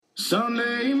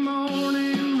Sunday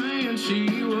morning, man,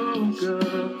 she woke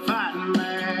up fighting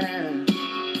mad.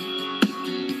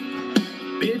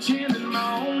 Bitching and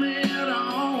moaning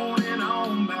on and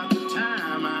on about the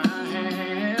time I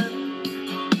had.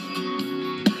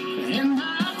 And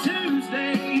by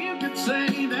Tuesday, you could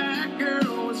say that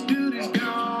girl was good as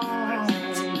gone.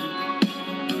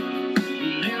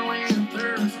 And then when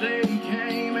Thursday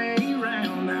came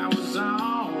around, I was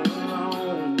all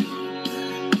alone.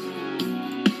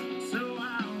 So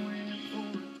I went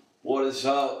for it. What is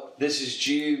up? This is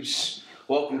Jeebs.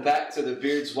 Welcome back to the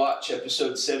Beards Watch,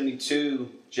 episode 72.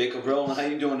 Jacob Rowland, how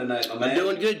you doing tonight, my man? I'm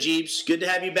doing good, Jeebs. Good to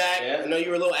have you back. Yeah. I know you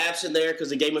were a little absent there because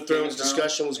the Game of Thrones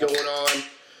discussion was going on.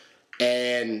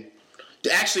 And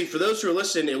actually, for those who are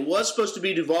listening, it was supposed to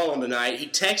be Duvall on tonight. He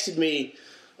texted me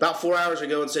about 4 hours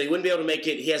ago and said he wouldn't be able to make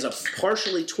it. He has a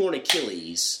partially torn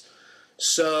Achilles.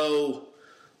 So,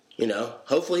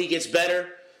 hopefully he gets better.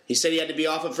 He said he had to be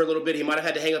off it for a little bit. He might have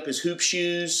had to hang up his hoop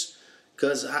shoes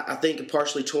because I think a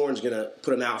partially torn is going to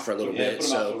put him out for a little bit. Put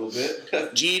him out for a little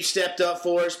bit. Jeebs stepped up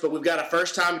for us, but we've got a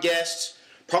first-time guest,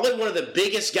 probably one of the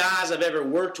biggest guys I've ever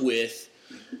worked with,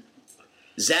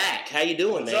 Zack. How you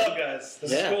doing, man? What's up, guys?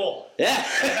 This is cool. Yeah.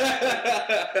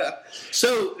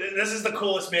 So this is the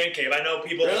coolest man cave. I know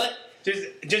people Really?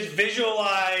 just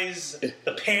visualize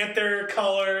the panther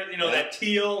color, that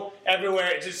teal everywhere.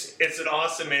 It's an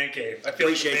awesome man cave. I feel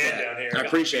Appreciate like a man that. down here. I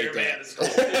appreciate Here, that. Man. It's cool.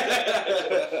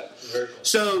 Very cool.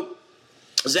 So,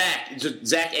 Zack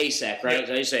Asack, right? Yeah. Is that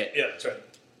how you say it? Yeah, that's right.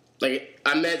 Like,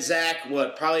 I met Zack,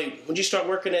 when'd you start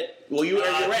working at, well, you were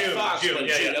at June, Fox. June, but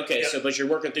yeah, June. yeah. Okay, Yeah. but you're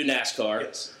working through NASCAR.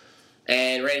 Yes.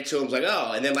 And ran into him, was like,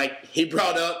 oh. And then, he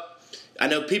brought up, I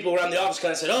know people around the office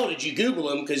kind of said, oh, did you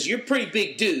Google him? Because you're a pretty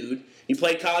big dude. You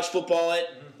played college football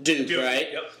at Duke, right?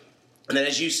 Yep. And then,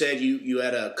 as you said, you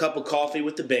had a cup of coffee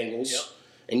with the Bengals. Yep.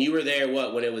 And you were there,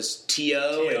 when it was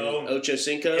T.O. and Ocho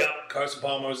Cinco? Yep. Carson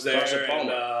Palmer was there. Carson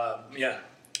Palmer. And, yeah.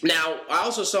 Now, I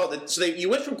also saw that, you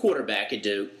went from quarterback at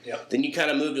Duke. Yep. Then you kind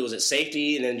of moved, was it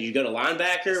safety? And then did you go to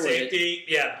linebacker? Safety,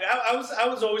 yeah. I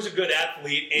was always a good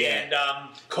athlete, and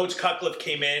Coach Cutcliffe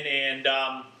came in,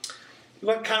 and he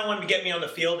kind of wanted to get me on the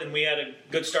field, and we had a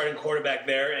good starting quarterback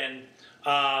there, and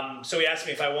so he asked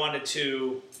me if I wanted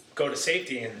to go to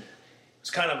safety, and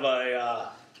it's kind of I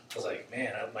was like,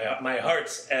 man, my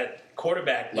heart's at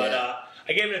quarterback, but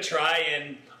I gave it a try,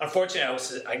 and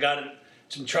unfortunately, I got in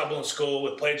some trouble in school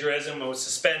with plagiarism. I was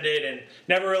suspended and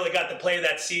never really got to play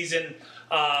that season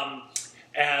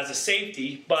as a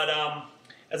safety. But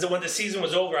when the season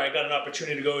was over, I got an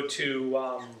opportunity to go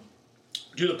to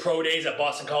do the pro days at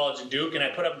Boston College and Duke, and I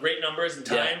put up great numbers and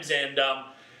times. Yeah. And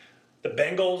the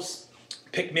Bengals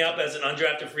picked me up as an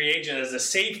undrafted free agent as a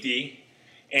safety.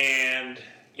 And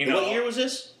what year was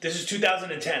this? This is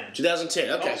 2010. 2010.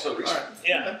 Okay. Oh, so recent. All right.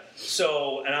 Yeah.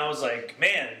 So, and I was like,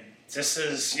 man, this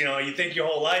is, you think your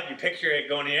whole life, you picture it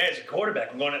going as a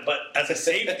quarterback. I'm going, but as a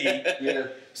safety. Yeah.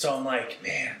 So I'm like,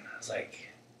 man, I was like,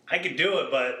 I could do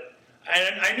it, but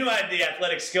I knew I had the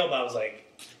athletic skill, but I was like,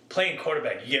 playing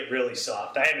quarterback, you get really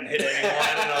soft. I haven't hit anyone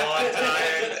in a long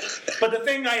time. But the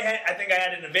thing I think I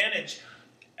had an advantage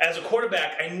as a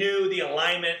quarterback. I knew the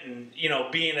alignment and,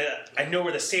 I knew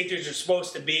where the safeties were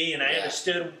supposed to be, and I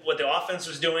understood what the offense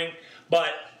was doing. But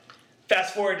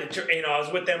fast forward to, I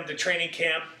was with them to training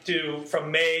camp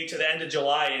from May to the end of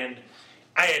July, and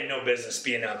I had no business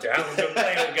being out there. I was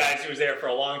playing with guys who was there for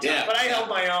a long time, but I held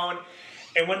my own.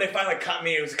 And when they finally cut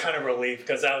me, it was kind of relief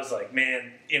because I was like,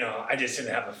 man, I just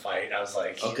didn't have a fight. I was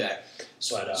like, okay.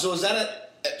 But, so is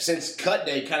that since cut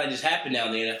day kind of just happened now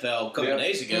in the NFL a couple of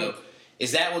days ago?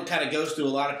 Is that what kind of goes through a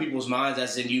lot of people's minds?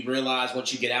 As in, you realize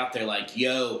once you get out there, like,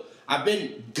 yo, I've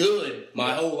been good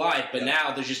my whole life, but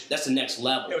now that's the next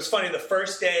level. It was funny. The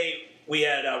first day we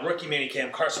had a rookie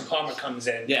minicamp, Carson Palmer comes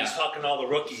in. Yeah. He's talking to all the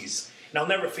rookies. And I'll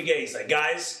never forget, he's like,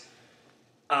 guys,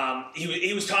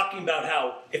 he was talking about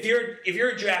how if you're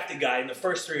a drafted guy in the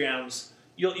first 3 rounds,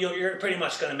 you're pretty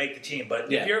much going to make the team.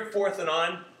 But if you're fourth and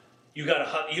on, you got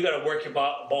to work your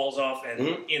balls off,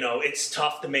 and it's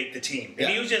tough to make the team. And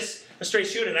he was just a straight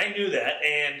shooter, and I knew that.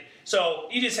 And so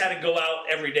you just had to go out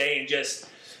every day and just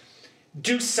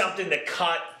do something that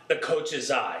caught the coach's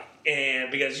eye,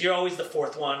 and because you're always the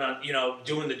fourth one on,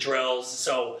 doing the drills.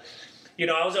 So,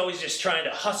 I was always just trying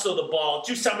to hustle the ball,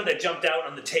 do something that jumped out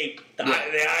on the tape, the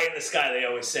eye in the sky, they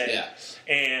always say. Yeah.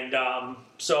 And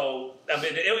so, I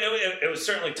mean, it was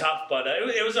certainly tough, but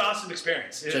it was an awesome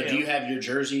experience. So do you have your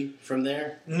jersey from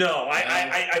there? No,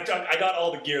 I got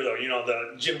all the gear, though,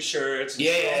 the gym shirts and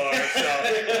shorts. So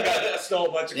I stole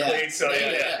a bunch of cleats. So,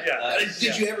 yeah.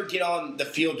 Did you ever get on the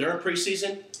field during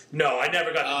preseason? No, I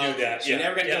never got to do that. So you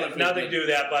never got to go now they do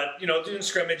that, but doing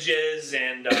scrimmages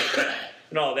and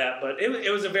and all that. But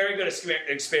it was a very good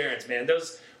experience, man.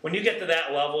 When you get to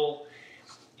that level,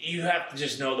 you have to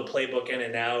just know the playbook in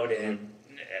and out, and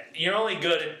you're only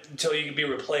good until you can be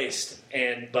replaced.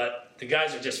 But the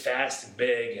guys are just fast and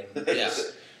big, and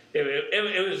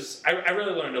it was. I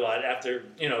really learned a lot after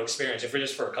experience, if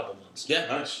just for a couple months. Yeah,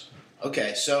 nice.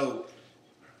 Okay, so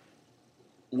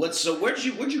where'd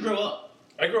you grow up?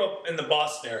 I grew up in the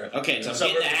Boston area. Okay, so I'm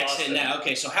getting the accent now.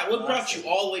 Okay, so what brought you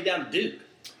all the way down to Duke?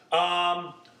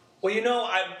 Well,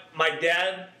 my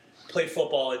dad played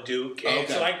football at Duke, and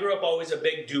so I grew up always a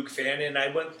big Duke fan, and I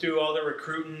went through all the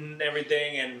recruiting and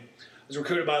everything, and I was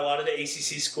recruited by a lot of the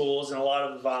ACC schools and a lot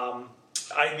of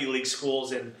Ivy League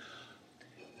schools, and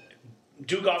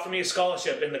Duke offered me a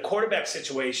scholarship. In the quarterback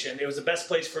situation, it was the best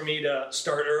place for me to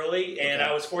start early, and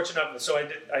I was fortunate enough, so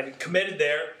I committed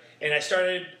there, and I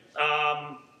started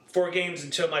 4 games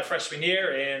until my freshman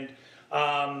year, and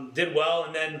did well,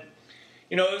 and then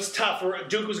it was tough.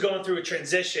 Duke was going through a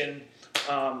transition.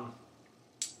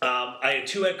 I had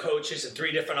 2 head coaches and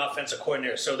 3 different offensive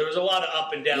coordinators, so there was a lot of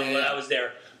up and down when I was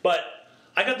there. But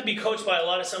I got to be coached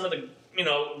by some of the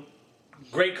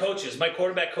great coaches. My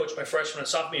quarterback coach my freshman and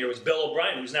sophomore year was Bill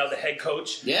O'Brien, who's now the head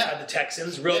coach at the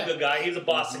Texans. Real good guy. He's a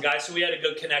Boston guy, so we had a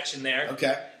good connection there.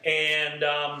 Okay. And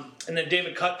then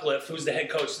David Cutcliffe, who's the head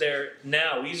coach there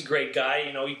now, he's a great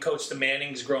guy. He coached the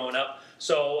Mannings growing up.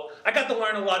 So I got to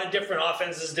learn a lot of different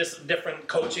offenses, different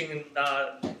coaching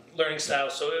learning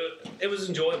styles. So it was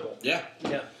enjoyable. Yeah.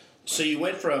 Yeah. So you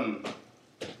went from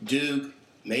Duke,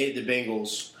 made it to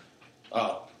Bengals.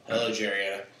 Oh, hello,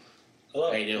 Jariana.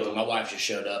 Hello. How you doing? My wife just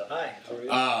showed up. Hi.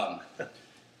 How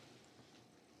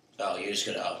are you? You're just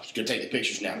gonna take the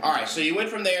pictures now. All right. So you went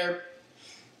from there.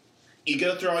 You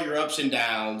go through all your ups and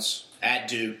downs at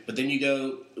Duke, but then you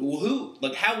go. Well,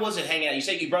 how was it hanging out? You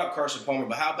said you brought up Carson Palmer,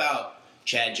 but how about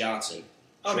Chad Johnson?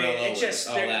 I mean, it's just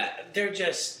all that.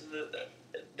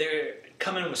 They're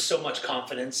coming with so much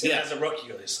confidence, and as a rookie,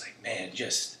 you're just like, man,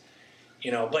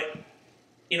 but.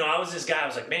 I was this guy. I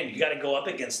was like, man, you got to go up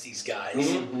against these guys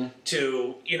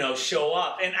to, show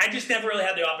up. And I just never really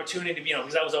had the opportunity to,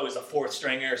 because I was always the 4th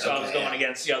stringer, so I was going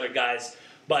against the other guys.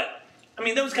 But,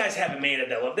 those guys haven't made it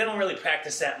that level. They don't really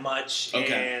practice that much.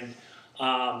 Okay. And,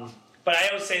 but I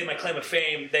always say my claim of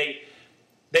fame, they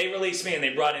released me and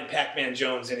they brought in Pac-Man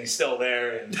Jones, and he's still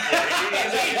there. And he's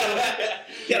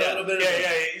a little bit.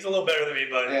 He's a little better than me,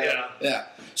 but yeah.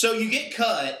 So you get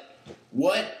cut.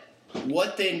 What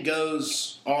then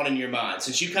goes on in your mind?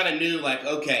 Since you kind of knew,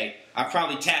 okay, I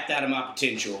probably tapped out of my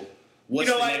potential.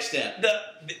 What's the next step?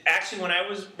 Actually, when I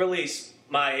was released,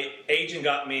 my agent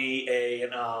got me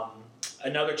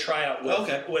another tryout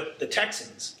with the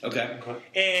Texans. Okay.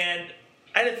 And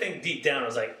I had to think deep down. I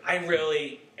was like,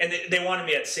 and they wanted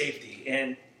me at safety.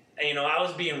 And I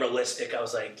was being realistic. I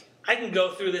was like, I can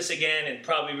go through this again and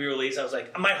probably be released. I was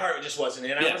like, my heart just wasn't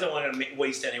in. I wasn't wanting to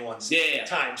waste anyone's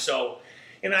time. So...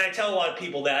 And I tell a lot of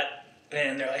people that,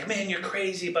 and they're like, "Man, you're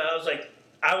crazy." But I was like,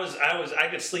 I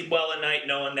could sleep well at night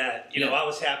knowing that, I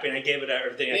was happy and I gave it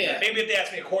everything. Maybe if they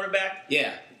asked me a quarterback,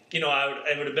 it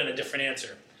would have been a different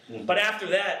answer. Mm-hmm. But after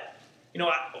that,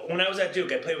 when I was at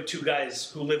Duke, I played with 2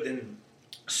 guys who lived in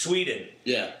Sweden.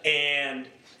 Yeah. And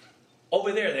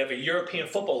over there, they have a European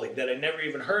football league that I never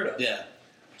even heard of. Yeah.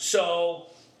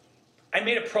 So I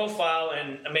made a profile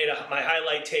and I made my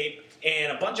highlight tape,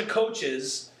 and a bunch of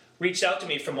coaches reached out to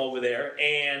me from over there,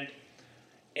 and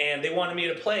they wanted me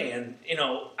to play. And,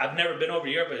 I've never been over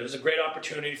to Europe, but it was a great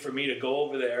opportunity for me to go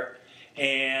over there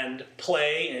and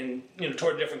play and,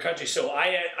 toward a different country. So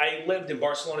I lived in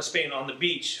Barcelona, Spain on the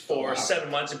beach for 7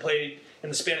 months and played in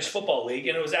the Spanish Football League,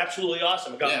 and it was absolutely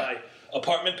awesome. I got my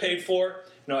apartment paid for.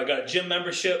 I got a gym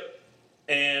membership,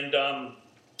 and,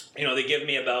 they give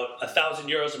me about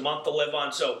 €1,000 a month to live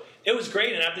on. So it was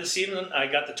great, and after the season, I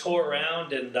got to tour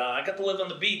around, and I got to live on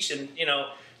the beach and,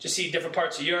 just see different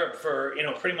parts of Europe for,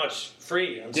 pretty much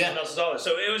free on someone else's dollars.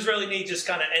 So it was really neat just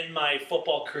kind of end my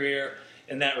football career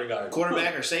in that regard.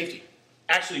 Quarterback or safety?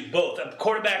 Actually, both.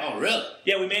 Quarterback. Oh, really?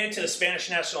 Yeah, we made it to the Spanish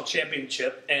National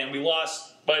Championship, and we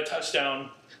lost by a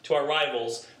touchdown to our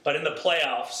rivals. But in the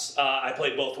playoffs, I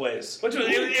played both ways, which was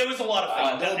it was a lot of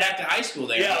fun. Going back to high school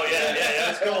there. Yeah, it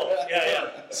was cool.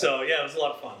 Yeah. So it was a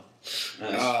lot of fun.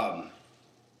 Nice.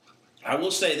 I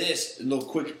will say this,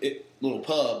 little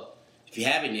pub. If you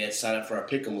haven't yet, sign up for our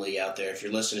Pick'em League out there. If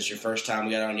you're listening, it's your first time.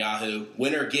 We got it on Yahoo.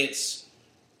 Winner gets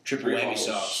triple whammy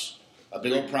sauce. A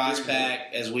big old prize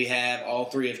pack, as we have all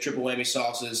 3 of triple whammy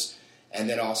sauces, and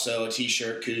then also a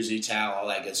T-shirt, koozie, towel, all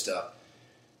that good stuff.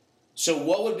 So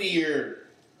what would be your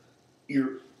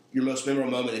your most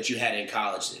memorable moment that you had in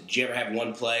college? Did you ever have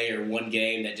one play or one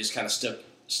game that just kind of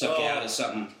stuck out as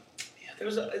something? Yeah,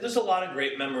 there's a lot of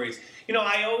great memories.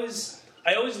 I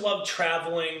always loved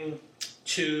traveling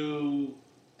to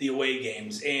the away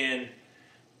games, and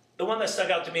the one that stuck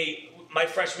out to me, my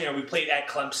freshman year, we played at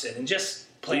Clemson, and just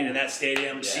playing in that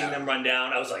stadium, seeing them run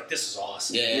down, I was like, this is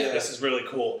awesome. Yeah. This is really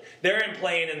cool. They're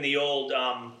playing in the old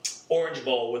Orange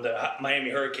Bowl where the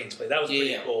Miami Hurricanes played. That was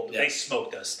pretty cool. Yeah. They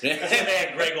smoked us. That's when they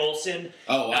had Greg Olson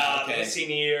his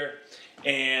senior year,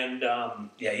 and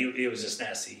he was just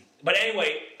nasty. But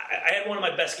anyway, I had one of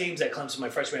my best games at Clemson my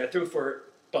freshman year. I threw for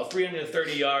about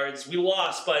 330 yards. We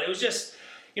lost, but it was just,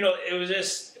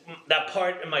 that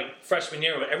part in my freshman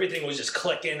year where everything was just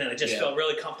clicking, and I just felt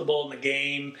really comfortable in the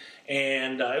game,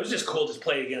 and it was just cool to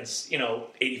play against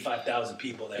 85,000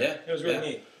 people there. Yeah. It was really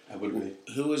neat. I would agree.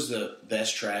 Who was the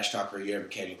best trash talker you ever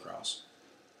came across?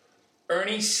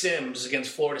 Ernie Sims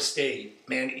against Florida State.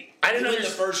 Man, I didn't know in the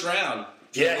first round.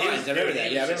 Yeah, I remember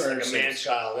that. Yeah, I remember like a man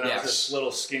child, and I was this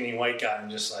little skinny white guy. I'm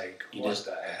just like, what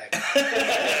the heck?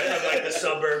 From like the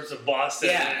suburbs of Boston.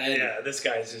 This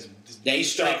guy's just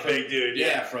he's straight big dude.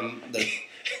 Yeah, from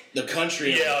the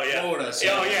country of Florida.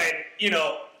 So.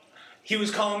 He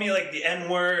was calling me like the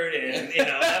N-word and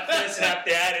F this and F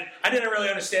that, and I didn't really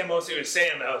understand most of what he was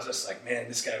saying. But I was just like, man,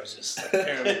 this guy was just like,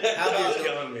 terrible. How about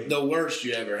killing me. The worst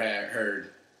you ever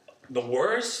heard? The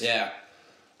worst? Yeah.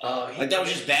 That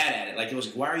was just bad at it. Like, it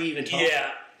was, why are you even talking?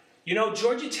 Yeah.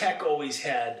 Georgia Tech always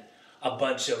had a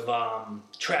bunch of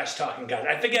trash-talking guys.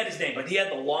 I forget his name, but he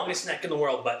had the longest neck in the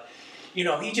world. But,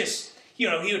 he just, he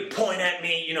would point at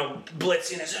me,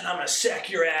 blitzing and saying, I'm going to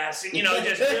sack your ass. And,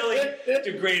 just really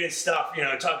degraded stuff,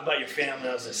 talk about your family.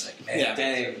 I was just like, man. Yeah,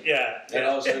 dang. Yeah. It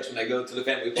always hurts when I go to the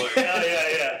family party.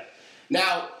 Yeah.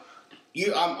 Now,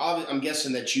 I'm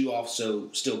guessing that you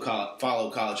also still follow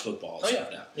college football. Yeah.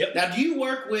 Now. Yep. Now, do you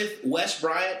work with Wes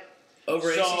Bryant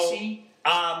over at ACC?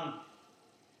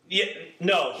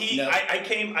 No.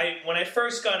 When I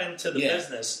first got into the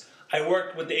business, I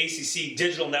worked with the ACC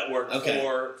Digital Network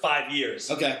for 5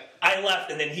 years. Okay. I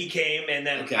left, and then he came, and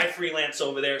then I freelance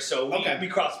over there, so we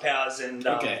crossed paths, and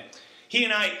he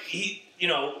and I,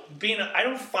 I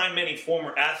don't find many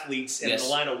former athletes in the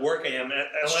line of work I am,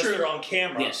 unless they're on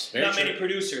camera. Yes, not many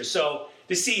producers. So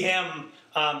to see him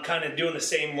kind of doing the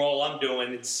same role I'm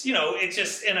doing, it's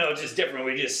just different.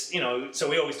 We just so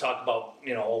we always talk about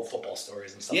old football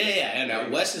stories and stuff.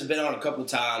 And Wes has been on a couple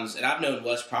times, and I've known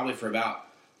Wes probably for about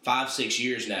 5-6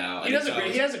 years now. He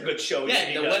has a good show.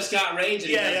 Yeah, the Westcott Range.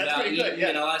 And that's pretty good.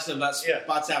 Yeah, a lot of stuff about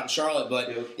spots out in Charlotte.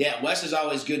 But Wes is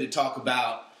always good to talk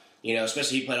about.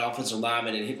 Especially he played offensive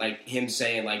lineman, and him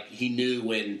saying he knew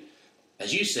when,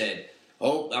 as you said,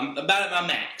 I'm about at my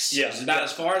max. Yeah, it's about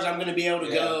as far as I'm going to be able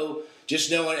to go.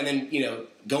 Just knowing, and then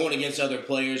going against other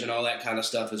players and all that kind of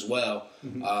stuff as well.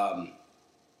 Mm-hmm. I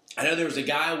know there was a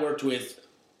guy I worked with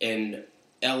in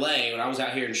L.A. when I was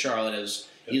out here in Charlotte.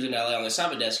 He was in L.A. on the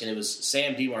assignment desk, and it was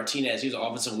Sam DeMartinez. He was an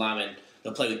offensive lineman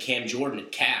that played with Cam Jordan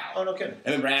at Cal. Oh, no kidding.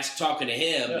 I remember talking to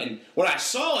him, and when I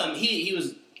saw him, he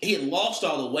had lost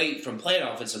all the weight from playing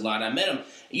offensive line. I met him.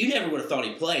 You never would have thought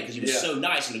he'd play because he was so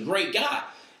nice and a great guy.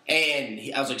 And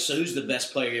I was like, so who's the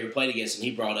best player you ever played against? And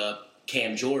he brought up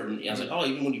Cam Jordan. And I was like, oh,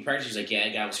 even when you practice, he's like, yeah,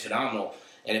 that guy was phenomenal.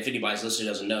 And if anybody's listening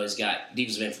doesn't know, he's got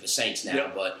defensive end for the Saints now.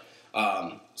 Yep. But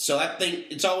so I think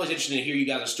it's always interesting to hear you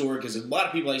guys' story because a lot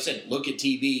of people, like I said, look at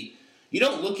TV. You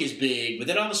don't look as big, but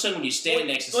then all of a sudden when you stand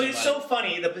next to somebody. Well, it's so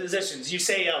funny, the positions. You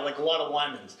say, like a lot of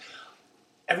linemen,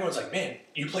 everyone's like, man,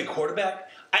 you play quarterback?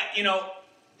 I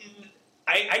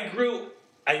grew,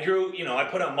 I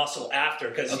put on muscle after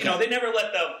because, they never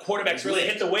let the quarterbacks really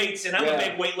hit the weights, and I'm a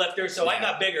big weightlifter, so I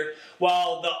got bigger,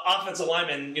 while the offensive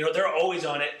linemen, they're always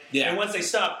on it, and once they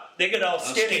stop, they get all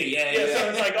skinny. So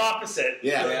it's like opposite.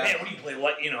 Yeah. Like, man, what do you play,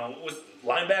 with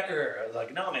linebacker? I was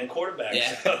like, no, man, quarterback.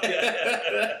 Yeah.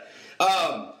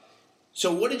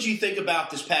 So what did you think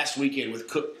about this past weekend with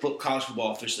college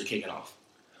football officially kicking off?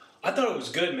 I thought it was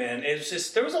good, man. It was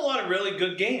just there was a lot of really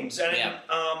good games, and I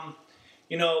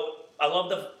love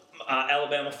the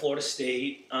Alabama, Florida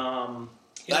State. Is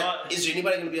there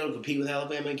anybody going to be able to compete with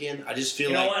Alabama again? I just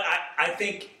feel you know what I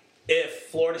think if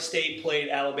Florida State played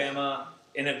Alabama,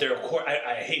 and if they're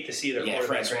I hate to see their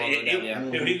quarterback.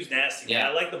 Dude, he was nasty. Yeah.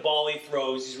 I like the ball he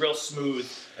throws. He's real smooth.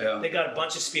 Yeah. They got a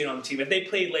bunch of speed on the team. If they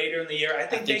played later in the year, I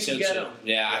think they could get him.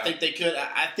 Yeah, I think they could.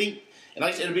 I think. And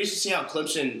like I said, it'll be interesting to see how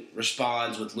Clemson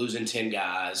responds with losing 10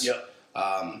 guys. Yep.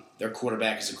 Their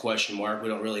quarterback is a question mark. We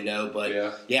don't really know. But,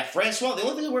 Francois, the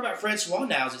only thing I worry about Francois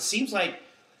now is it seems like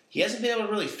he hasn't been able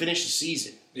to really finish the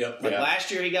season. Yep.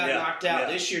 Last year he got knocked out.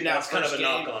 This year now that's kind of a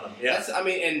knock on him. Yeah.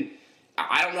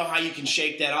 I don't know how you can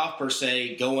shake that off per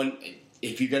se. Going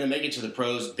if you're going to make it to the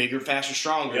pros, bigger, faster,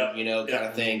 stronger, kind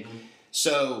of thing.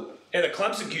 So the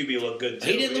Clemson QB looked good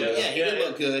too. He did look, he did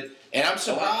look good, and I'm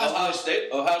surprised.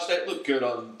 Ohio State looked good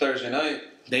on Thursday night.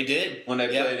 They did when they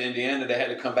played Indiana. They had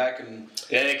to come back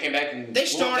they came back and they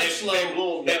started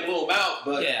slow. They blew them out,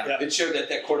 but it showed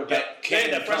that quarterback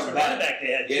can't. That freshman running back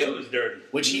they had too was dirty,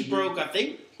 which he broke. I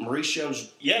think Maurice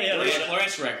Jones'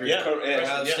 Flores record for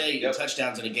Ohio State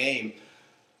touchdowns in a game.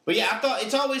 But I thought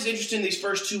it's always interesting these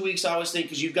first 2 weeks. I always think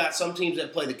because you've got some teams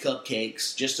that play the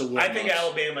cupcakes just to win. I think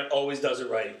Alabama always does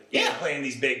it right. Yeah, playing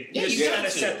these big. Yeah, you got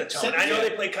to set the tone. I know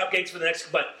they play cupcakes for the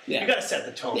next, but you got to set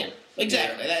the tone. Yeah,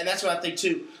 exactly, and that's what I think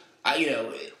too.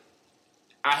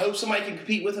 I hope somebody can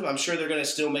compete with them. I'm sure they're going to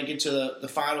still make it to the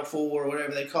Final Four or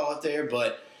whatever they call it there.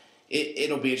 But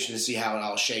it'll be interesting to see how it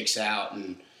all shakes out.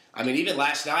 And I mean, even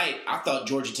last night, I thought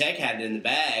Georgia Tech had it in the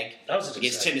bag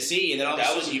against Tennessee, and then all of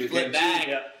a sudden you flip back,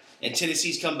 and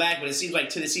Tennessee's come back. But it seems like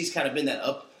Tennessee's kind of been that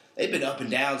up. They've been up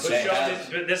and down.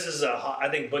 This is I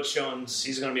think Butch Jones.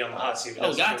 He's going to be on the hot seat.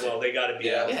 Well, they got to be.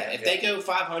 If they go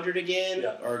 500 again,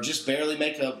 or just barely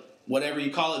make a whatever you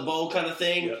call it bowl kind of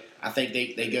thing, I think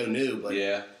they go new. But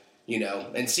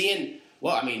and seeing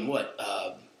what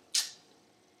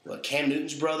Cam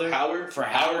Newton's brother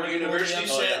Howard University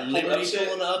said Liberty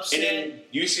pulling an upset, and then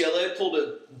UCLA pulled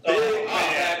a big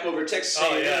comeback over Texas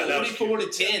A&M.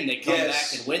 44-10, they come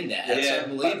back and win that. That's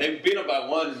unbelievable. They beat them by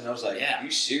one, and I was like, "Are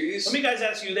you serious?" Let me guys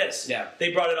ask you this. Yeah,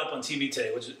 they brought it up on TV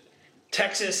today, which is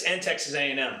Texas and Texas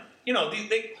A&M.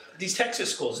 These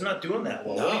Texas schools are not doing that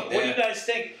well. No, what do you guys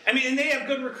think? I mean, and they have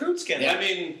good recruits, Ken. I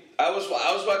mean, I was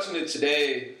watching it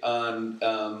today on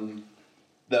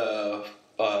the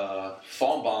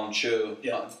Fawnbaum show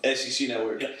on SEC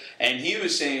Network, and he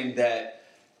was saying that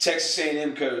Texas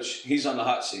A&M coach, he's on the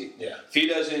hot seat. Yeah. If he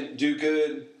doesn't do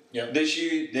good this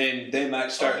year, then they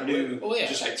might start new,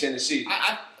 just like Tennessee.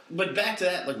 But back to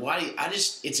that,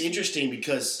 it's interesting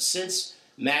because since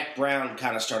Mac Brown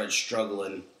kind of started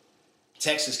struggling,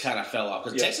 Texas kind of fell off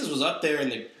because Texas was up there in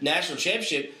the national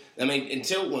championship. I mean,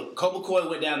 until when Colt McCoy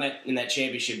went down in that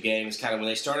championship game, is kind of when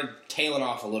they started tailing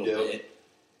off a little bit.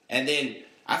 And then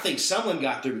I think someone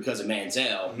got through because of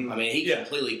Manziel. I mean, he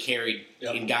completely carried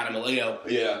and got him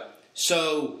a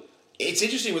So it's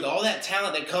interesting with all that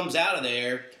talent that comes out of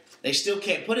there, they still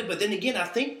can't put it. But then again, I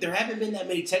think there haven't been that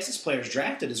many Texas players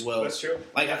drafted as well. That's true.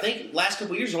 I think last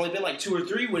couple of years, there's only been 2 or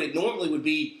 3 when it normally would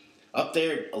be up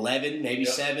there 11, maybe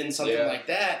 7, something like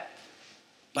that.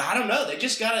 But I don't know. They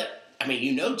just got to – I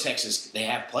mean, Texas, they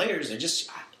have players. They're just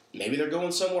 – maybe they're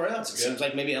going somewhere else. It seems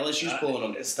like maybe LSU's pulling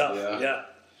them. It's tough,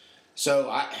 So,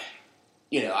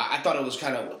 I thought it was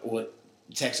kind of what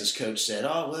Texas coach said.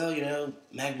 Oh, well,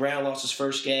 Mac Brown lost his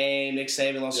first game. Nick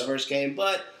Saban lost his first game.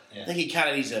 But I think he kind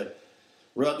of needs to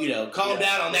calm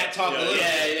down on that talk a little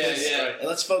bit. And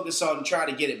let's focus on trying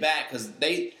to get it back because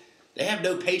they have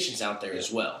no patience out there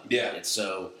as well. Yeah. And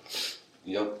so,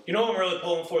 You know what I'm really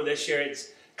pulling for this year? It's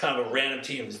kind of a random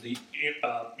team. It's the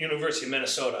University of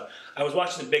Minnesota. I was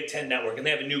watching the Big Ten Network, and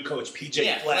they have a new coach,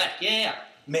 PJ Fleck. Yeah.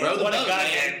 Man, what a guy,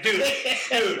 man. Dude,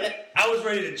 I was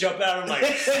ready to jump out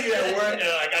and see that work, and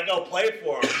I go play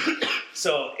for him.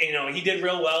 So, he did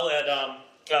real well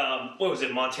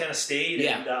at, Montana State?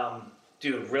 Yeah. And,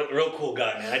 dude, real cool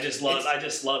guy, man. I just love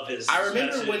his I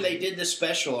remember message. when they did the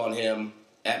special on him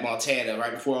at Montana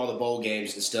right before all the bowl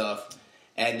games and stuff,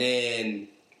 and then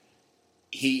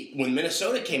when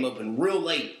Minnesota came open real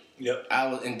late,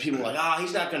 and people were like,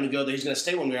 he's not going to go there, he's going to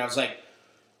stay 1 year. I was like,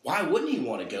 why wouldn't he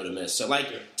want to go to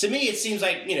Minnesota? To me, it seems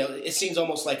like, it seems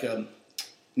almost like a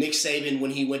Nick Saban when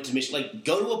he went to Michigan.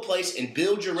 Go to a place and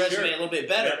build your resume a little bit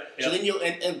better. So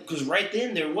then because right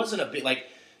then there wasn't a big,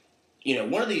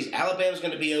 one of these, Alabama's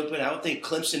going to be open. I would think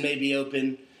Clemson may be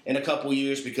open in a couple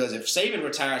years because if Saban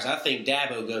retires, I think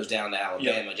Dabo goes down to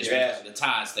Alabama just because of the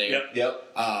ties there.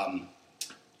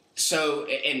 So,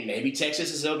 and maybe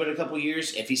Texas is open in a couple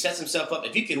years. If he sets himself up,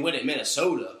 if you can win at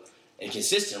Minnesota and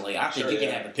consistently, I think you can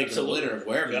have the pick of the litter of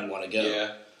wherever you want to go.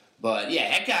 Yeah. But,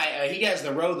 that guy, he has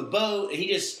to row the boat, and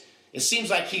it seems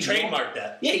like he trademarked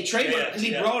that. Yeah, he trademarked it because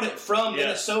he brought it from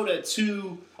Minnesota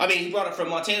he brought it from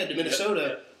Montana to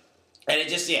Minnesota, and it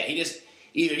just,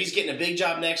 either he's getting a big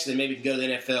job next, and then maybe he can go to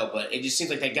the NFL, but it just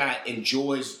seems like that guy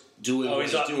enjoys doing what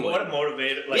he's doing. What a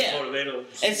motivator, motivator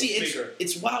and see, speaker.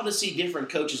 It's wild to see different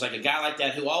coaches, like a guy like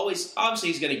that who obviously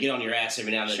he's going to get on your ass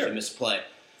every now and then if you miss a play.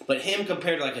 But him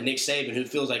compared to a Nick Saban who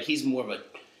feels like he's more of a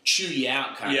chew you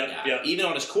out kind of guy. Even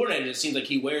on his coordinator, it seems like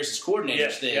he wears his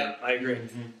coordinator's thing. Yeah, I agree.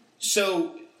 Mm-hmm.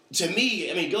 So, to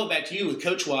me, go back to you with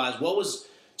coach-wise, what was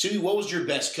your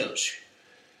best coach?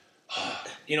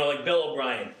 like Bill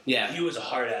O'Brien. Yeah. He was a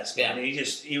hard ass man. Yeah. And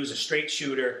he was a straight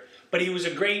shooter, but he was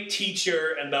a great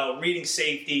teacher about reading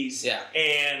safeties. Yeah.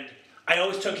 And I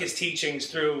always took his teachings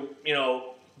through,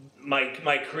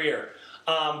 my career.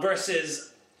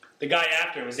 Versus the guy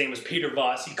after him, his name was Peter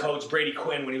Voss. He coached Brady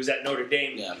Quinn when he was at Notre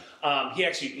Dame. Yeah.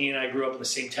 He and I grew up in the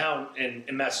same town in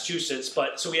Massachusetts,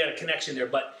 so we had a connection there.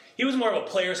 But he was more of a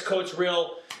player's coach,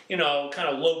 real, kind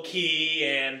of low key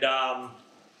and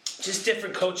just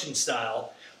different coaching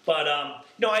style. But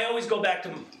I always go back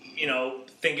to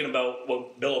thinking about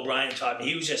what Bill O'Brien taught me.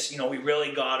 He was just we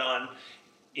really got on.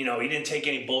 He didn't take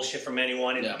any bullshit from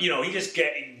anyone, and he just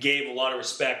gave a lot of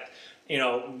respect.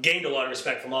 Gained a lot of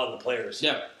respect from a lot of the players.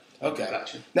 Yeah. Okay.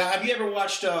 Gotcha. Now, have you ever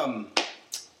watched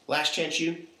Last Chance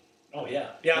U? Oh, yeah.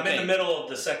 Yeah, I'm in the middle of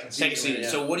the second season. Yeah.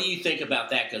 So what do you think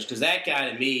about that, Coach? Because that guy,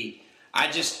 to me,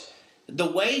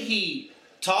 the way he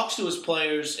talks to his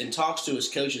players and talks to his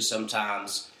coaches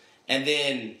sometimes, and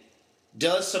then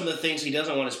does some of the things he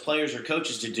doesn't want his players or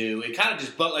coaches to do, it kind of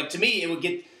just, but to me, it would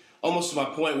get almost to my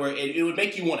point where it would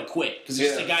make you want to quit. Because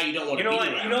it's the guy you don't want to be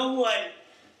around. You know what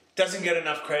doesn't get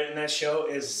enough credit in that show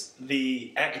is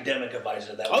the academic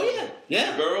advisor.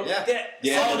 Yeah. Girl?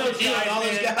 Yeah. All those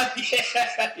guys.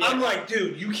 Yeah. I'm like,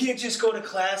 dude, you can't just go to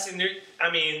class and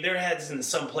their head's in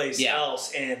someplace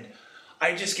else, and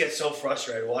I just get so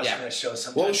frustrated watching that show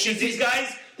sometimes. Well, these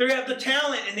guys, they have the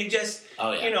talent, and they just,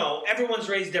 everyone's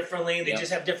raised differently, and they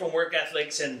just have different work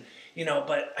ethics, and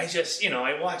but I just,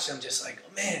 I watch them just like,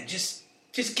 oh, man, just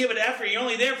give it effort. You're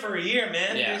only there for a year,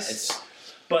 man. Yeah,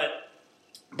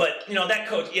 But that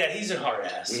coach, he's a hard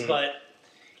ass. Mm-hmm.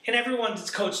 And everyone's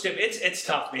coached him. It's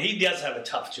tough, man. He does have a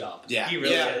tough job. Yeah, he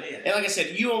really does. Yeah. And like I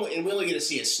said, we only get to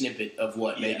see a snippet of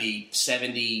maybe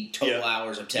 70 total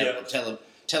hours of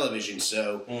television.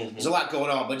 So there's a lot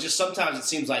going on. But just sometimes it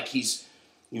seems like he's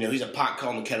a pot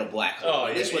calling the kettle black.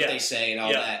 That's what they say and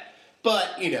all that.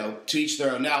 But to each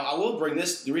their own. Now I will bring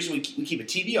this. The reason we keep a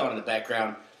TV on in the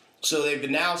background. So they've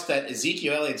announced that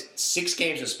Ezekiel Elliott's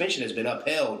 6-game suspension has been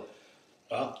upheld.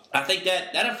 Wow. I think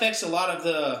that affects a lot of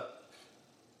the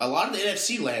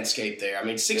NFC landscape there. I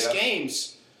mean, 6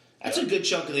 games, that's a good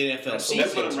chunk of the NFL season.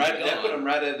 That put him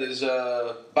right at his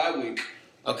bye week.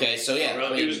 Okay, so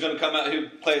he was going to come out. He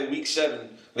would play week 7.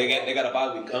 They got a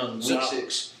bye week on week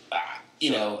 6.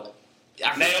 They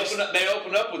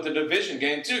open up with the division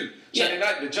game too. Sunday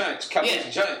night, the Giants, Cowboys,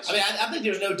 and Giants. I mean, I think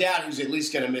there's no doubt who's at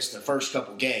least going to miss the first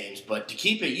couple games. But to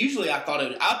keep it, usually I thought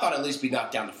at least be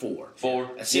knocked down to 4.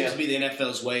 4. That seems to be the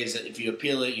NFL's way. Is that if you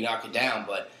appeal it, you knock it down.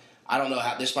 But I don't know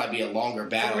how this might be a longer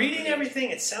battle. From reading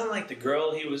everything, it sounded like the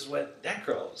girl he was with. That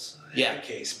girl's a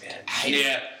case, man.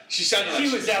 She sounded like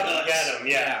she was out to get him.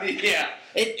 Yeah.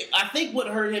 I think what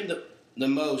hurt him the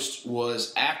most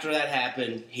was after that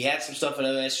happened, he had some stuff at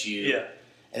OSU. Yeah.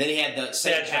 And then he had the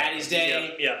St. Patty's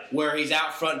Day where he's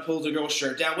out front and pulls the girl's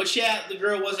shirt down, which, the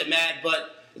girl wasn't mad,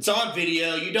 but it's on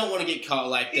video. You don't want to get caught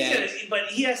like that. But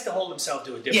he has to hold himself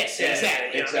to a different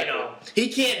standard. Exactly. He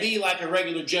can't be like a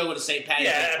regular Joe at a St. Patty's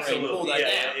Day parade and pull that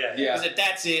down. Because if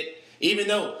that's it, even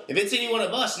though if it's any one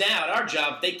of us now at our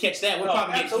job, if they catch that, we're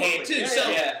probably getting canned too.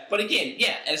 But again,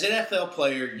 as an NFL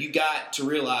player, you got to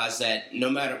realize that no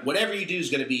matter whatever you do is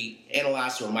going to be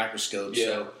analyzed through a microscope. Yeah.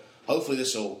 So hopefully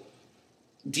this will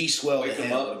de-swell Wake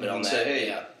them up and say,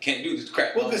 hey, can't do this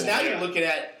crap. Well, because now you're looking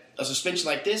at a suspension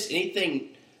like this, anything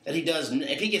that he does,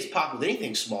 if he gets popped with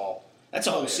anything small, that's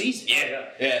a whole season.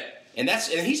 Yeah. And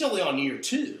he's only on year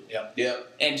 2. Yeah.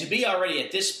 And to be already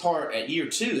at this part at year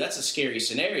 2, that's a scary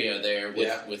scenario there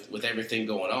with everything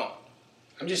going on.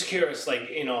 I'm just curious,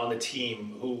 on the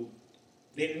team who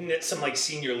they need some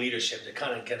senior leadership to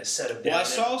kind of set them down. Well, I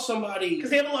saw somebody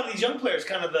because they have a lot of these young players,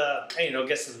 kind of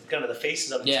the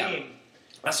faces of the team.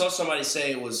 I saw somebody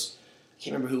say I can't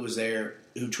remember who was there,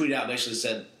 who tweeted out basically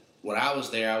said, when I was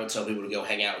there, I would tell people to go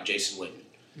hang out with Jason Witten.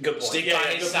 Good point. Stick by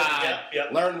his side,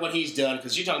 learn what he's done,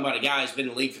 because you're talking about a guy who's been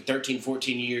in the league for 13,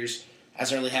 14 years,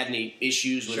 hasn't really had any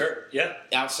issues with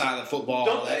outside of the football,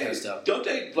 all that kind of stuff. Don't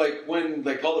they, when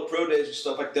all the pro days and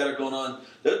stuff like that are going on,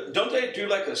 don't they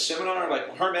do a seminar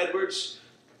like Herm Edwards?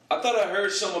 I thought I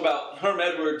heard some about Herm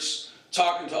Edwards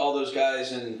talking to all those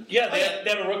guys and they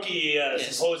have a rookie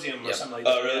symposium or something like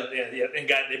that. Oh, really? Yeah. And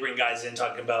they bring guys in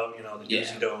talking about the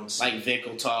do's and don'ts. Like Vic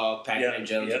will talk, Pac-Man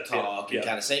Jones will talk, and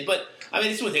kind of say. But I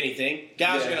mean, it's with anything.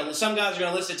 Some guys are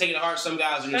gonna listen, take it to heart. Some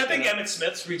guys are just. I think Emmitt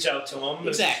Smith's reach out to him.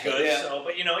 Exactly. Good,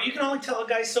 but you can only tell a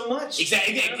guy so much.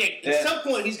 Exactly. At some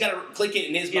point, he's got to click it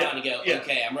in his mind and go,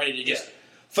 "Okay, I'm ready to just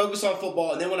focus on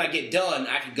football." And then when I get done,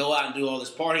 I can go out and do all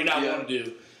this partying I want to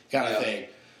do, kind of thing.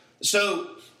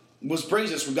 So. Which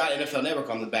brings us, we've got NFL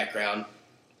Network on the background.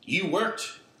 You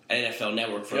worked at NFL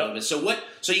Network for a little bit.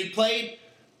 So you played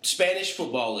Spanish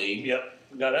Football League. Yep.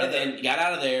 Got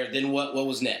out of there. Then what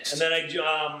was next? And then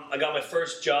I got my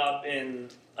first job in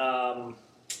the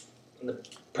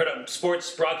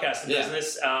sports broadcasting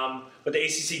business with the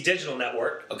ACC Digital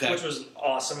Network, which was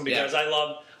awesome because I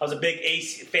was a big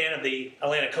fan of the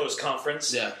Atlantic Coast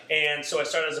Conference. Yeah. And so I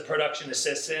started as a production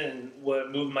assistant and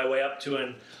moved my way up to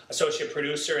an associate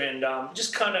producer and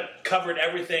just kind of covered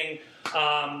everything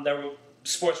that were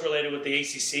sports related with the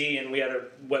ACC, and we had a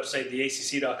website,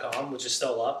 theacc.com, which is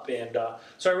still up. And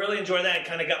so I really enjoyed that and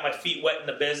kind of got my feet wet in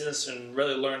the business and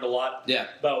really learned a lot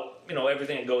about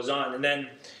everything that goes on. And then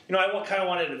I kind of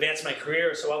wanted to advance my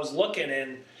career, so I was looking,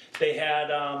 and they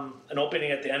had an opening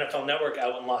at the NFL Network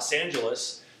out in Los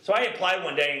Angeles. So I applied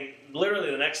one day, and literally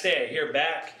the next day I hear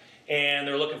back, and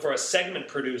they're looking for a segment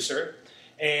producer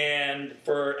and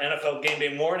for NFL Game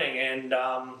Day Morning, and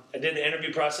I did the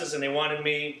interview process, and they wanted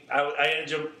me. I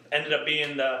ended up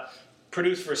being the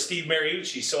producer for Steve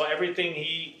Mariucci, so everything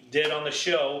he did on the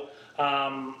show,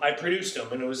 I produced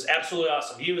him, and it was absolutely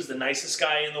awesome. He was the nicest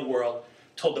guy in the world,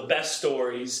 told the best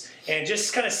stories, and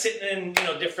just kind of sitting in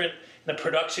different in the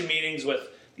production meetings with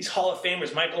these Hall of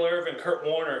Famers, Michael Irvin, Kurt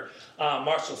Warner,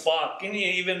 Marshall Faulk, and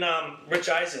even Rich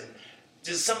Eisen.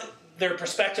 Just their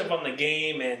perspective on the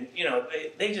game, and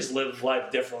they just live life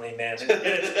differently, man.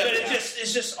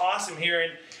 It's just awesome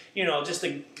hearing just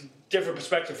a different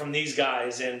perspective from these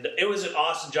guys, and it was an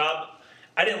awesome job.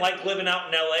 I didn't like living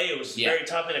out in LA. It was very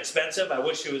tough and expensive. I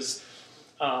wish it was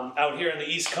out here on the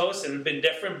East Coast. It would have been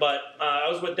different, but I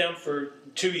was with them for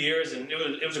 2 years, and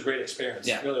it was a great experience.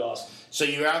 Yeah, really awesome. So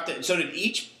you were out there. So did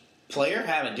each player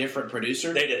have a different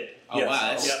producer? They did. Oh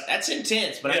yes. Wow, that's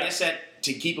intense. But I guess that,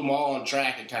 to keep them all on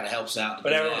track, it kind of helps out.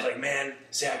 But everyone's like, man,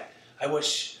 Zach, I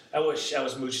wish I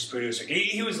was Mooch's producer.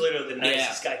 He was literally the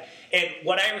nicest guy. And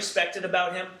what I respected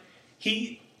about him,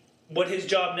 what his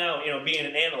job now, being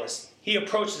an analyst, he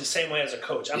approached it the same way as a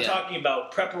coach. I'm talking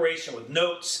about preparation with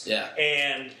notes,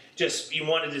 and just he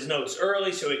wanted his notes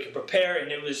early so he could prepare,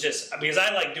 and it was just because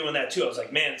I like doing that too. I was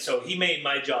like, man, so he made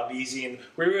my job easy, and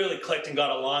we really clicked and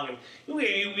got along, and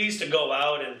we used to go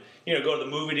out and go to the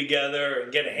movie together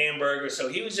and get a hamburger. So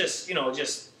he was just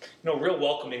real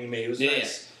welcoming to me. It was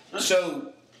nice.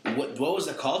 So what was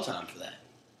the call time for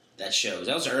that show?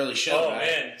 That was an early show. Oh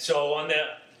man,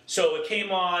 so it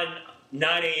came on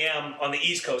 9 a.m. on the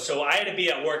East Coast. So I had to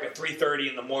be at work at 3:30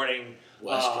 in the morning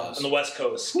on the West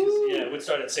Coast. It would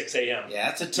start at 6 a.m. Yeah,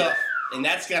 that's a tough, and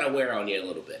that's got to wear on you a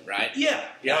little bit, right? Yeah,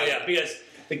 because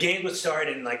the game would start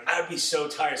and I'd be so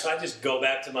tired, so I'd just go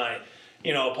back to my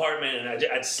apartment and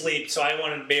I'd sleep. So I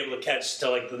wanted to be able to catch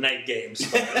till the night games.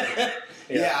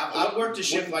 I've worked a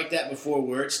shift like that before,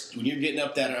 where it's when you're getting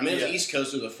up that. It was the East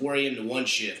Coast, it was a 4 a.m. to 1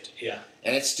 shift. Yeah,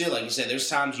 and it's still like you said. There's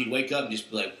times you'd wake up and just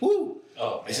be like, "Whoo,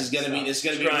 this is gonna be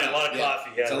a lot of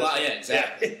coffee." Yeah, it's a lot. Yeah,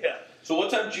 exactly. Yeah. So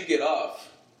what time did you get off?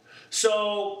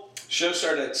 So show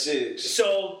started at 6.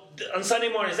 So on Sunday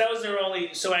mornings, that was their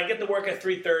only. So I get to work at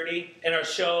 3:30, and our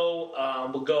show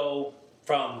will go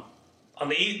from on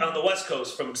the West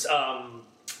Coast from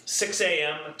 6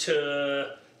 a.m.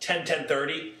 to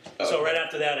 10:30. So right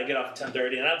after that, I get off at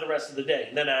 10:30, and I have the rest of the day.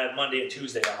 And then I have Monday and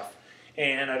Tuesday off,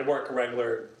 and I'd work a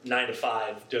regular 9 to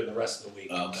 5 during the rest of the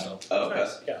week. Okay. So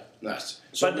nice. Yeah. Nice.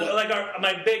 So but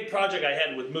my big project I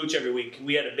had with Mooch every week,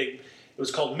 we had a big. It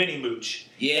was called Mini Mooch.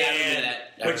 Yeah, and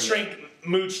we'd shrink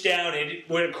Mooch down and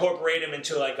we'd incorporate him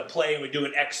into a play, and we'd do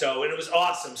an XO, and it was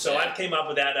awesome. So I came up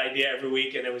with that idea every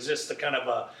week, and it was just a kind of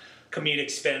a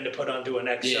comedic spin to put onto an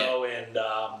XO, and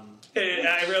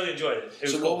I really enjoyed it.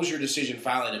 So what was your decision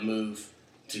finally to move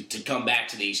to come back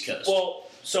to the East Coast? Well,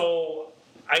 so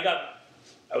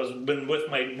been with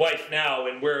my wife now,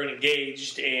 and we're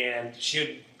engaged, and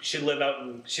she live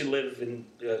in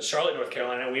Charlotte, North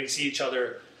Carolina, and we'd see each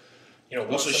other.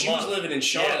 So she was living in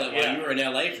Charlotte while you were in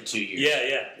LA for 2 years.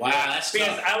 Yeah. Wow, that's because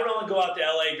tough. I would only go out to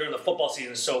LA during the football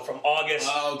season, so from August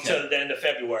to the end of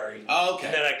February. Oh, okay.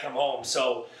 And then I'd come home.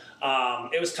 So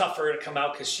it was tough for her to come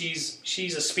out because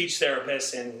she's a speech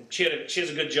therapist, and she has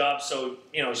a good job. So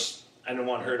I didn't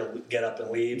want her to get up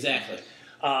and leave. Exactly.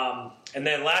 And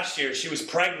then last year she was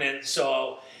pregnant,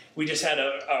 so we just had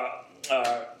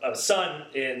a son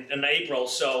in April.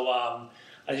 So.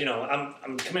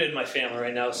 I'm committed to my family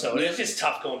right now, so it's just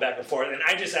tough going back and forth. And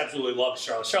I just absolutely love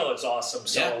Charlotte. Charlotte's awesome.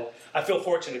 So I feel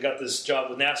fortunate to got this job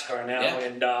with NASCAR now,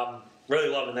 and really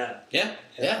loving that. Yeah.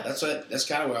 That's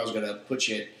kind of where I was going to put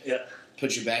you. Yeah.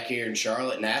 Put you back here in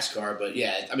Charlotte, NASCAR. But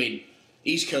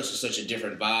East Coast is such a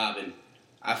different vibe, and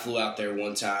I flew out there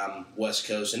one time, West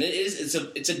Coast, and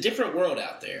it's a different world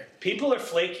out there. People are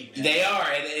flaky, man. They are,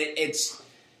 and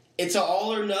it's an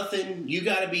all or nothing. You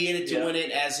got to be in it to Yeah. win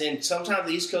it. As in, sometimes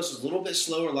the East Coast is a little bit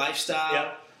slower lifestyle.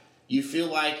 Yeah. You feel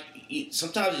like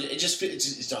sometimes it just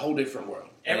it's a whole different world.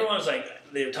 Everyone's like,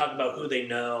 they talk about who they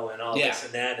know and all this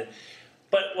and that.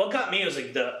 But what got me was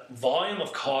like the volume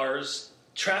of cars,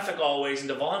 traffic always, and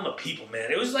the volume of people,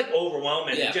 man. It was like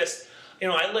overwhelming. Yeah. It just,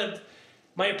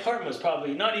 my apartment was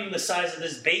probably not even the size of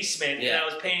this basement, and I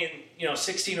was paying,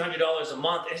 $1,600 a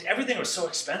month. And everything was so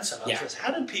expensive. I was just,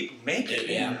 how did people make it?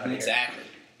 Yeah, exactly.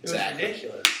 It was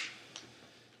ridiculous.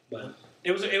 But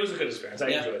it was a good experience. I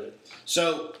enjoyed it.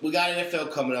 So we got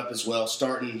NFL coming up as well,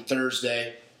 starting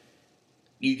Thursday.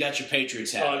 You got your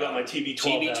Patriots hat. Oh, I got my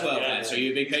TB12 hat. hat. So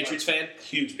you a big Patriots fan?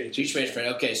 Huge Patriots fan.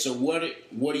 Okay, so what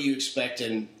are you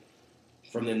expecting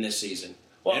from them this season?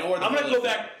 Well, I'm going to go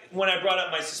back when I brought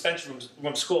up my suspension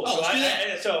from school.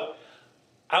 Oh, so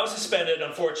I was suspended,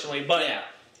 unfortunately, but it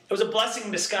was a blessing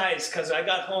in disguise because I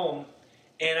got home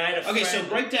and I had a friend. Okay, so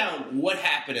break down what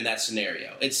happened in that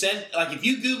scenario. It said, like, if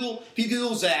you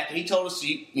Google Zach, and he told us,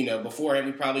 beforehand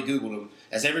we probably Googled him,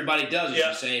 as everybody does, you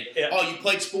say, oh, you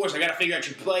played sports, I got to figure out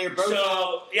your player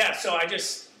profile. So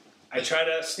I try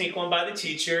to sneak one by the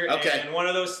teacher. Okay. And one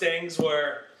of those things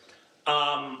where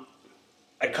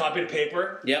I copied a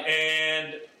paper. Yep.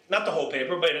 And not the whole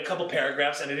paper, but a couple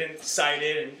paragraphs, and I didn't cite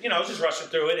it. And, I was just rushing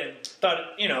through it and thought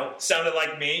it, sounded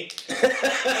like me.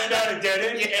 And I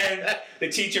did it. And the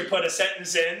teacher put a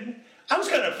sentence in. I was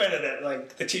kind of offended that,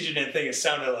 like, the teacher didn't think it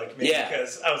sounded like me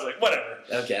because I was like, whatever.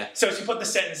 Okay. So she put the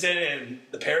sentence in, and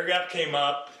the paragraph came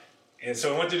up. And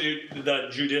so I went to the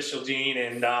judicial dean,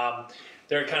 and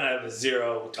they're kind of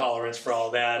zero tolerance for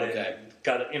all that. Okay.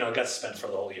 And got suspended for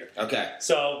the whole year. Okay.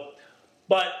 So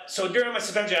during my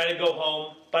suspension, I didn't go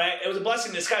home, but it was a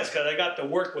blessing in disguise because I got to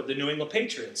work with the New England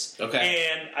Patriots. Okay.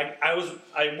 And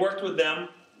I worked with them,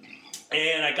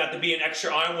 and I got to be an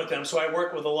extra arm with them. So I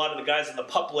worked with a lot of the guys on the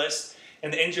PUP list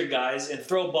and the injured guys, and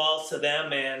throw balls to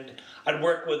them. And I'd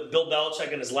work with Bill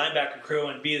Belichick and his linebacker crew,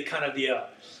 and be kind of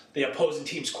the opposing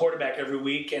team's quarterback every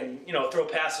week, and throw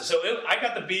passes. So I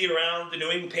got to be around the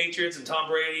New England Patriots and Tom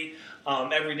Brady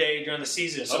every day during the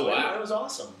season. So it was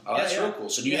awesome. Oh, that's real cool.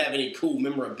 So do you have any cool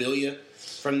memorabilia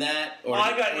from that? Or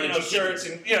I got shirts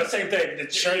and same thing.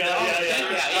 The shirt,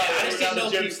 I just didn't know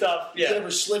the gym stuff. You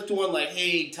ever slipped one like,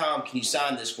 "Hey Tom, can you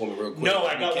sign this for me real quick?" No,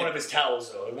 I got one of his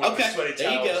towels though. One of his sweaty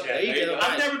there towels. you go. There you go.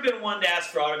 I've never been one to ask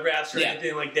for autographs or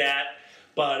anything like that,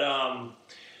 but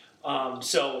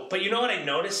but you know what I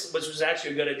noticed, which was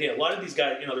actually a good idea. A lot of these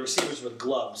guys, the receivers with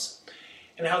gloves,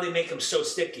 and how they make them so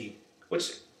sticky,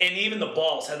 and even the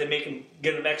balls, how they make them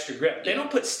get them extra grip. They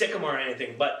don't put stickum or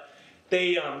anything, but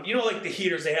they, like the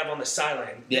heaters they have on the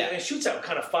sideline. Yeah. And it shoots out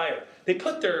kind of fire. They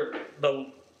put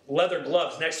the leather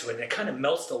gloves next to it, and it kind of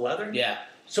melts the leather. Yeah.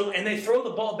 So, and they throw the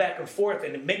ball back and forth,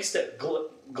 and it makes the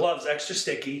gloves extra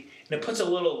sticky, and it puts a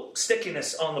little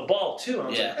stickiness on the ball too. And I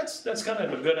was like, that's kind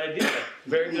of a good idea.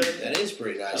 Very good. That is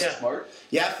pretty nice. Yeah. Smart.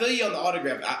 Yeah, I feel you on the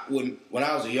autograph. When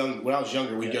I was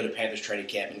younger, we'd go to Panthers training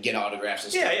camp and get autographs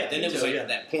and stuff. Yeah, yeah. But then it was at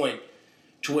that point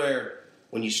to where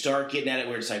when you start getting at it,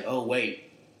 where it's like, oh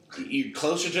wait, you're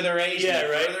closer to their age,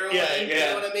 further away. You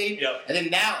know what I mean? Yep. And then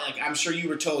now, like I'm sure you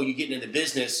were told, you get into the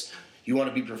business, you want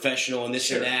to be professional and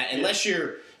this and that. Unless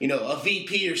you're, a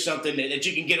VP or something that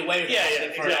you can get away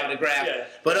with for an autograph. Yeah.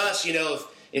 But us,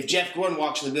 if Jeff Gordon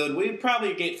walks in the building, we'd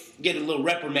probably get a little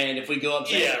reprimand if we go up and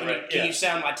say, can you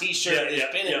sign my T-shirt or this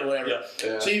pennant or whatever.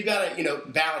 Yeah. So you've got to,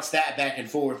 balance that back and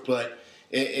forth. But,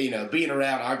 being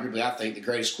around, arguably, I think, the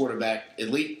greatest quarterback,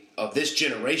 elite of this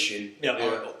generation,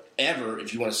 ever,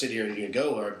 if you want to sit here and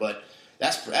go hard. But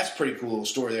that's pretty cool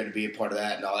story there to be a part of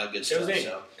that and all that good stuff.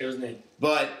 It was neat.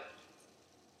 But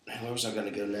where was I going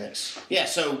to go next? Yeah,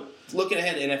 so looking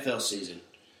ahead to NFL season,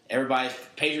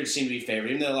 Patriots seem to be favored.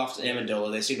 Even though they lost to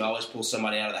Amendola, they seem to always pull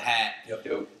somebody out of the hat.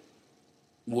 Yep.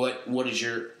 What is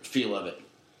your feel of it?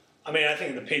 I mean, I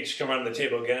think the Patriots can run the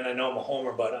table again. I know I'm a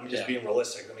homer, but I'm just being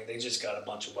realistic. I mean, they just got a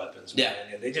bunch of weapons. Yeah.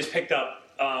 Man. They just picked up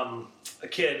a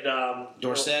kid.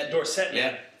 Dorset? Dorset,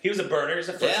 man. He was a burner. He's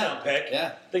a first-round pick.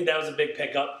 Yeah. I think that was a big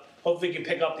pickup. Hopefully he can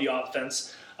pick up the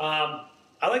offense.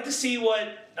 I like to see what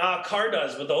Carr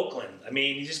does with Oakland. I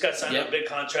mean, he just got signed to a big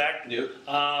contract. Yep.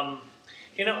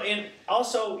 And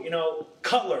also,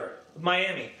 Cutler,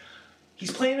 Miami.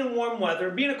 He's playing in warm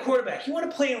weather. Being a quarterback, you want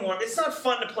to play in warm. It's not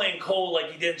fun to play in cold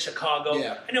like he did in Chicago.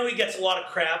 Yeah. I know he gets a lot of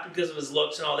crap because of his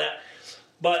looks and all that.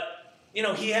 But,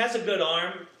 he has a good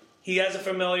arm. He has a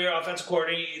familiar offensive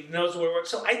coordinator. He knows where it works.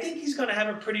 So I think he's going to have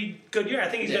a pretty good year. I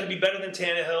think he's going to be better than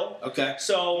Tannehill. Okay.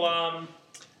 So,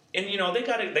 they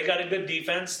got a good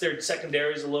defense. Their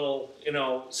secondary is a little,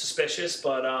 suspicious.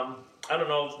 But I don't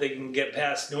know if they can get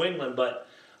past New England. But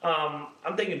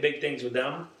I'm thinking big things with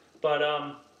them. But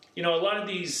a lot of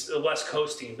these West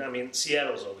Coast teams. I mean,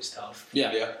 Seattle's always tough.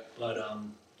 Yeah. But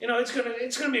it's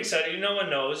gonna be exciting. No one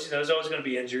knows. There's always gonna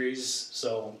be injuries.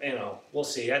 So we'll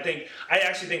see. I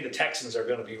actually think the Texans are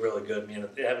gonna be really good. Man,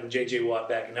 having J.J. Watt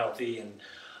back and healthy, and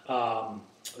so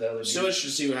interesting to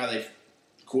see how they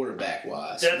quarterback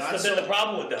wise. That's been the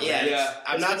problem with them. Yeah.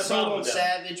 I'm not sold on with them.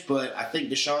 Savage, but I think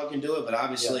Deshaun can do it. But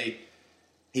obviously,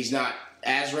 he's not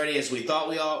as ready as we thought.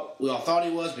 We all thought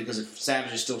he was because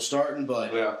Savage is still starting.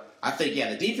 But I think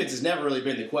the defense has never really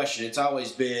been the question. It's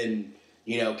always been.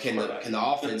 Can the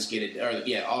offense get it? Or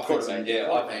offense and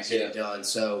quarterback get it done.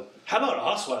 So how about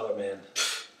Osweiler, man?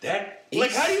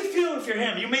 How do you feel if you're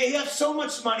him? You may have so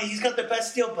much money. He's got the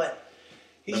best deal, but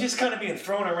he's just kind of being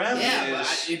thrown around. Yeah,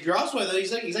 but if you're Osweiler,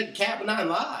 he's like a cat with 9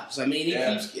 lives. I mean, he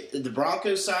keeps the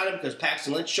Broncos signed him because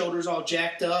Paxton Lynch's shoulder's all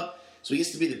jacked up, so he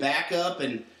gets to be the backup.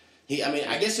 And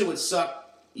I guess it would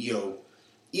suck,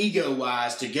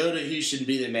 ego-wise, to go to Houston and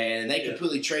be the man, and they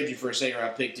completely trade you for a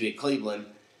second-round pick to be at Cleveland.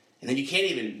 And then you can't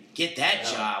even get that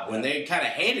job when they kind of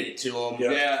handed it to him.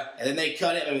 Yeah. And then they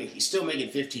cut it. I mean, he's still making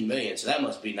 $15 million, so that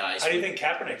must be nice. How do you think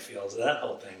Kaepernick feels that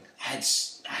whole thing?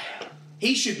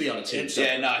 He should be on a team.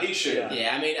 He should.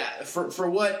 Yeah, I mean, for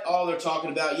what all they're talking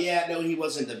about, I know he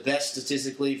wasn't the best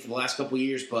statistically for the last couple of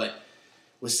years, but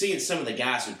was seeing some of the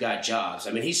guys who've got jobs.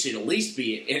 I mean, he should at least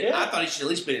be. I thought he should at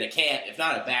least be in a camp, if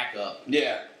not a backup.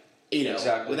 Yeah.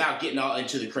 Exactly. Without getting all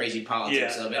into the crazy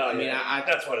politics of it. I mean,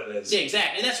 that's what it is. Yeah,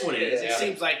 exactly. That's what it is. It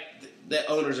seems like the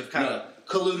owners have kind of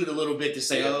colluded a little bit to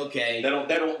say, okay, they don't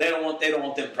want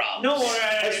them problems. No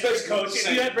owner, especially coach.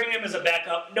 If you bring him as a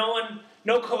backup,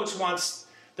 no coach wants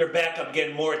their backup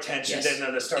getting more attention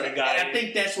than the starting guy. And I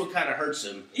think that's what kind of hurts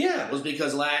him. Yeah, was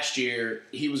because last year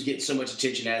he was getting so much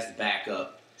attention as the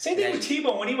backup. Same thing with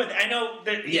Tebow when he went. I know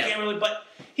that he can't really, but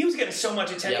he was getting so much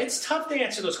attention. Yep. It's tough to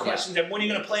answer those questions. And when are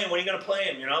you going to play him? When are you going to play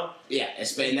him? Yeah,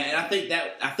 and I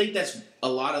think that's a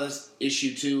lot of this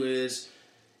issue too. Is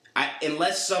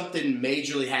unless something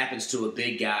majorly happens to a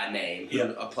big guy name,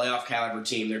 a playoff caliber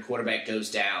team, their quarterback goes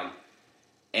down,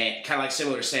 and kind of like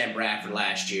similar to Sam Bradford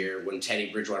last year when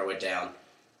Teddy Bridgewater went down.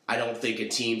 I don't think a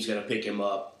team's going to pick him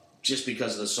up just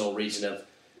because of the sole reason of,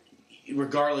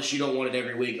 regardless, you don't want it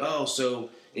every week. Oh, so.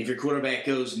 If your quarterback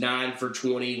goes 9 for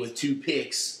 20 with 2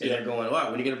 picks, and they're going, wow,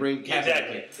 when are you going to bring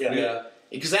Kaepernick in? Yeah.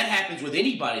 Because that happens with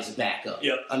anybody as a backup.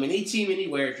 Yep. I mean, any team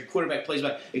anywhere, if your quarterback plays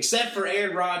back, except for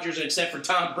Aaron Rodgers and except for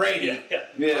Tom Brady.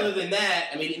 Other than that,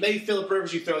 I mean, maybe Phillip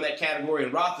Rivers you throw in that category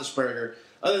and Roethlisberger.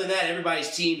 Other than that,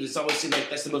 everybody's team, it's always seemed like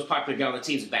that's the most popular guy on the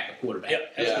team is a backup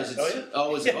quarterback. Because it's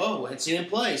always, I hadn't seen him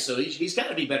play, so he's got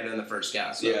to be better than the first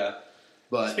guy. So. Yeah.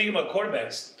 But speaking about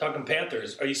quarterbacks, talking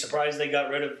Panthers, are you surprised they got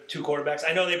rid of 2 quarterbacks?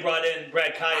 I know they brought in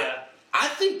Brad Kaya. I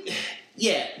think,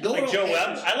 like Joe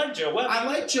Webb. I like Joe Webb. I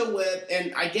like Joe Webb,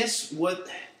 and I guess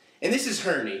and this is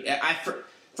Hurney.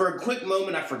 For a quick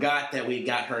moment, I forgot that we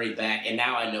got Hurney back, and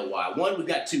now I know why. 1, we've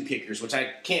got 2 kickers, which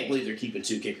I can't believe they're keeping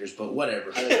 2 kickers, but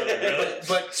whatever.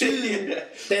 but 2,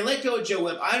 they let go of Joe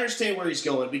Webb. I understand where he's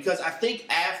going because I think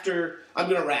I'm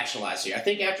going to rationalize here. I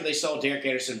think after they saw Derek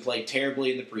Anderson play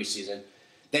terribly in the preseason,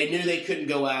 they knew they couldn't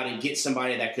go out and get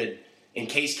somebody that could, in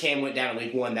case Cam went down in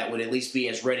week 1, that would at least be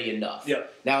as ready enough.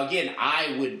 Yep. Now, again,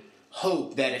 I would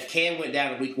hope that if Cam went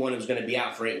down in week 1 and was going to be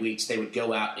out for 8 weeks, they would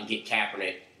go out and get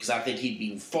Kaepernick because I think he'd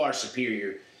be far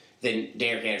superior than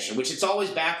Derek Anderson, which it's always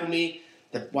baffled me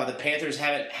why the Panthers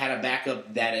haven't had a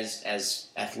backup that is as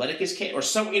athletic as Cam or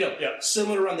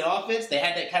similar on the offense. They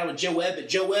had that kind of with Joe Webb, but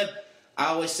Joe Webb, I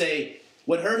always say,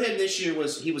 what hurt him this year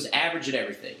was he was average at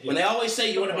everything. When they always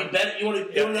say you want to be better, you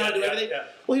want to know how to do everything.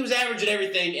 Well, he was average at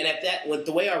everything, and with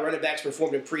the way our running backs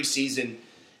performed in preseason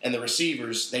and the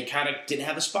receivers, they kind of didn't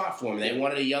have a spot for him. They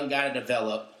wanted a young guy to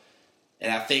develop,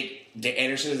 and I think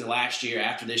Anderson is the last year.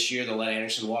 After this year, they'll let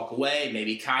Anderson walk away.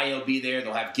 Maybe Kyle will be there.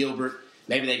 They'll have Gilbert.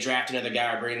 Maybe they draft another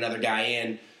guy or bring another guy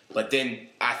in. But then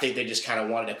I think they just kind of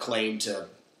wanted to claim to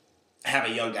have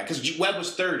a young guy because Webb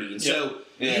was 30, and so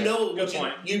you know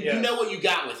you know what you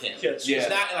got with him. Yes. It's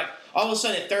not like all of a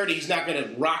sudden at 30 he's not going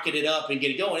to rocket it up and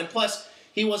get it going. And plus,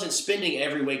 he wasn't spending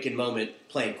every waking moment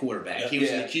playing quarterback. He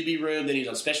was in the QB room, then he was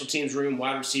on special teams room,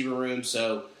 wide receiver room.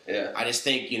 So I just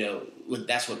think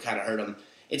that's what kind of hurt him.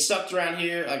 It sucked around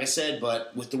here, like I said,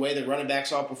 but with the way the running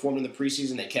backs all performed in the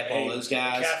preseason, they kept all those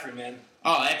guys. McCaffrey, man.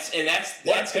 Oh, that's going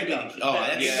to be the key.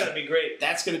 That's going to be great.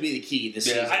 That's going to be the key this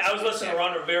season. I was listening to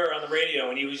Ron Rivera on the radio,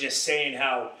 and he was just saying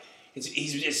how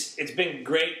it's been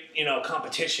great,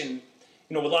 competition,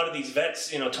 with a lot of these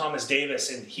vets, Thomas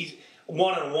Davis, and he's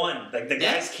one-on-one. Like, the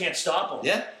guys can't stop him.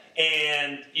 Yeah.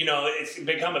 And, it's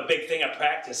become a big thing at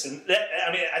practice. And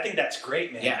I think that's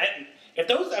great, man. Yeah.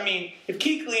 if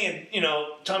Kuechly and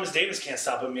Thomas Davis can't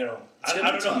stop him, I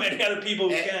don't know many other people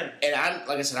who can. And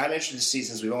like I said, I'm interested in this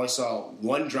season. We only saw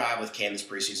one drive with Cam this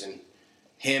preseason.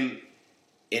 Him,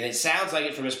 and it sounds like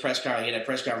it from his press conference. He had a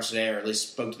press conference today, or at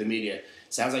least spoke to the media. It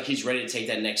sounds like he's ready to take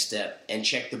that next step and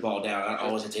check the ball down. Not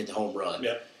always have to hit the home run.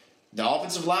 Yep. The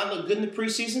offensive line looked good in the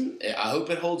preseason. I hope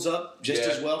it holds up just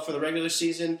as well for the regular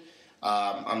season.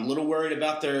 I'm a little worried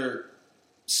about their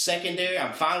secondary.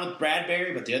 I'm fine with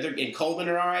Bradbury, but the other and Coleman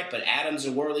are all right. But Adams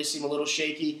and Worley seem a little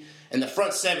shaky. And the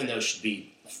front seven, though, should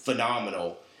be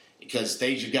phenomenal because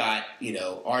they've got,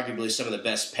 arguably some of the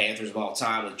best Panthers of all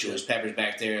time with Julius Peppers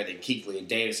back there, then Kuechly and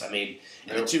Davis. And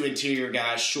the two interior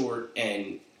guys, Short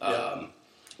and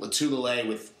Latulele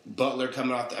with Butler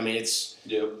coming off.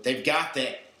 They've got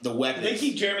the weapons. Did they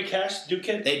keep Jeremy Cash, Duke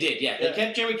kid? They did, yeah. They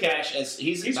kept Jeremy Cash as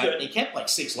he's good. They kept like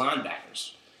 6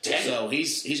 linebackers. Dang. So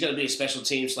he's going to be a special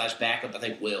team / backup. I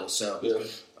think will. So,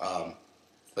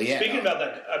 but yeah. Speaking about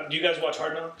that, do you guys watch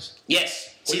Hard Knocks?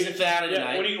 Yes, season finale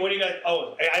tonight. What do you guys?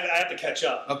 Oh, I have to catch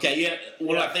up. Okay, yeah.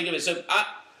 What do I think of it? So I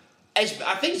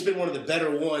think it's been one of the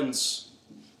better ones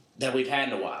that we've had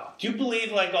in a while. Do you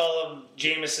believe like all of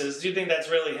Jameis's? Do you think that's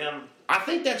really him? I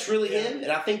think that's really him,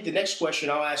 and I think the next question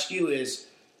I'll ask you is,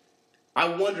 I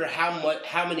wonder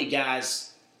how many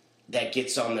guys that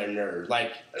gets on their nerve.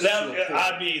 Like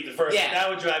I'd be the first. Yeah. That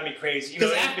would drive me crazy.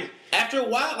 After a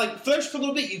while, like first for a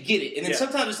little bit, you get it, and then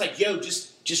sometimes it's like, yo,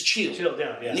 just chill. Chill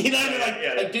down. Yeah. You know what I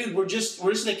mean? Like, dude, we're just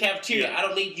in the cafeteria. Yeah. I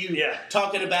don't need you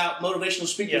talking about motivational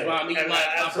speakers while I'm eating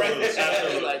my breakfast.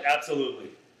 Absolutely.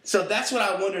 So that's what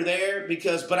I wonder there,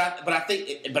 but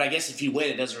I guess if you win,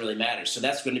 it doesn't really matter. So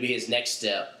that's going to be his next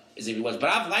step, is if he wins. But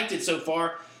I've liked it so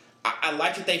far. I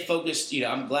like that they focused.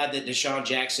 I'm glad that Deshaun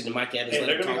Jackson and Mike Evans let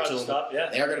him talk to him. Stop, yeah.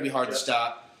 They are going to be hard to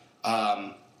stop.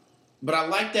 But I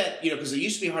like that, because it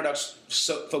used to be Hard Knocks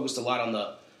focused a lot on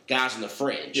the guys on the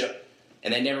fringe. Yeah.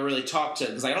 And they never really talked to,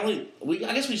 because I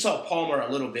guess we saw Palmer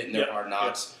a little bit in their Hard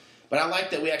Knocks. But I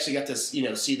like that we actually got to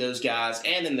see those guys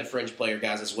and then the fringe player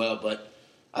guys as well. But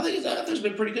I think it's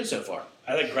been pretty good so far.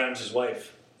 I like Grimes'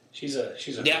 wife. She's a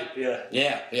She's a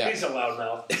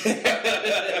loudmouth.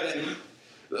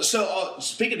 So,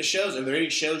 speaking of shows, are there any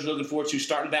shows you're looking forward to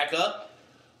starting back up?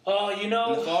 In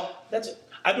the fall?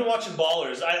 I've been watching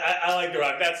Ballers. I like The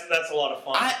Rock. That's a lot of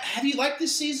fun. Have you liked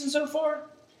this season so far?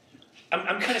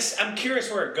 I'm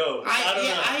curious where it goes. I don't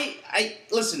know.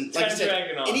 Listen. It's like I said,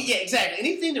 dragging on. Exactly.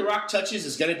 Anything The Rock touches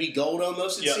is going to be gold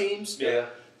almost. It seems. Yeah.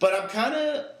 But I'm kind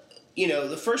of,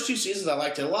 the first 2 seasons I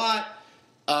liked it a lot.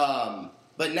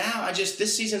 But now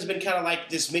this season's been kind of like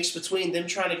this mix between them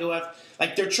trying to go after,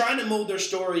 like they're trying to mold their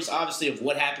stories, obviously, of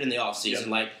what happened in the offseason.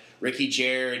 Like Ricky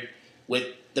Jared with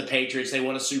the Patriots, they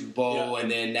won a Super Bowl, and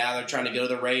then now they're trying to go to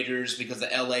the Raiders because of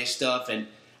LA stuff, and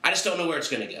I just don't know where it's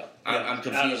going to go. I'm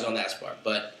confused on that part.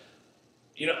 But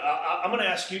I'm going to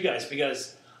ask you guys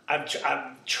because I've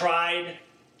tried,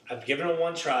 I've given it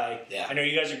one try. Yeah. I know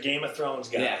you guys are Game of Thrones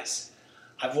guys. Yes.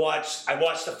 I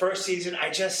watched the first season.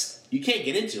 You can't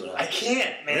get into it. I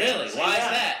can't, man. Really? Why is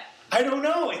that? I don't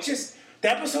know. It's just the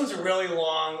episodes are really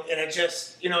long, and it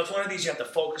just it's one of these you have to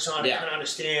focus on and kind of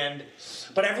understand.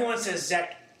 But everyone says,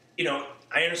 Zach,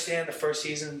 I understand the first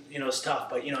season, is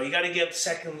tough, but you got to give the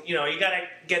second, you got to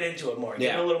get into it more,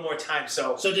 give it a little more time.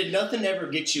 So did nothing ever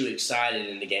get you excited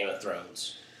in the Game of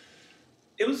Thrones?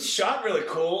 It was shot really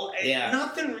cool. Yeah.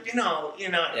 Nothing, no.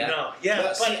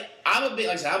 Yeah. But I'm a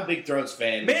big Thrones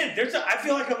fan. Man, I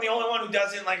feel like I'm the only one who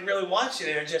doesn't really watch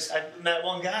it. And I'm that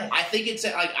one guy. I think it's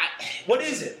what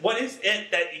is it? What is it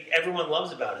that everyone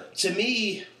loves about it? To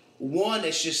me, one,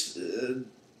 it's just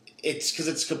it's because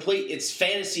it's complete. It's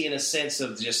fantasy in a sense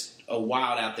of just a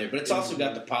wild out there, but it's also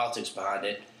got the politics behind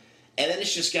it. And then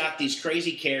it's just got these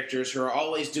crazy characters who are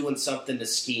always doing something to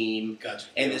scheme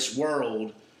in this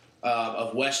world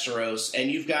of Westeros,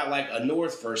 and you've got like a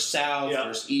north versus south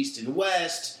versus east and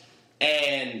west,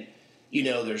 and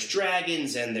there's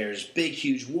dragons and there's big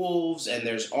huge wolves and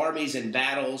there's armies and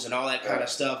battles and all that kind of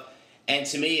stuff. And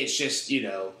to me, it's just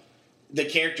the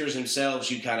characters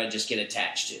themselves you kind of just get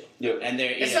attached to. Yep. And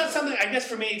it's not something. I guess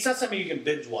for me, it's not something you can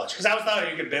binge watch because I was thought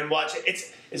you could binge watch it.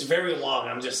 It's very long.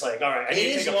 I'm just like, all right, I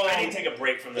need to take a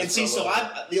break from this. And see,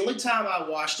 the only time I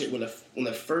watched it when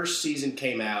the first season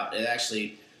came out, it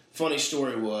actually. Funny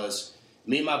story was,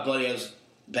 me and my buddy, I was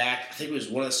back, I think it was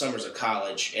one of the summers of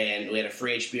college, and we had a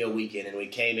free HBO weekend, and we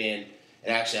came in,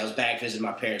 and actually I was back visiting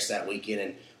my parents that weekend,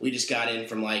 and we just got in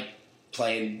from,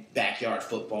 playing backyard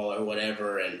football or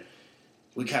whatever, and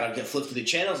we kind of flip through the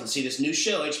channels and see this new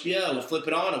show, HBO, we flip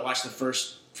it on and watch the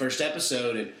first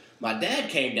episode, and my dad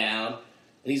came down, and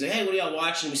he's like, hey, what are y'all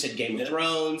watching? And we said Game of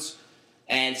Thrones,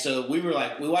 And so we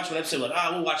watched one episode,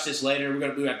 we'll watch this later.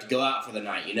 We have to go out for the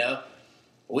night, you know?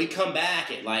 We come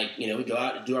back at we go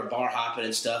out and do our bar hopping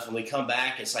and stuff, and we come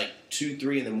back, it's 2,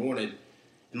 3 in the morning,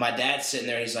 and my dad's sitting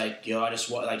there, he's like, I just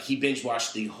he binge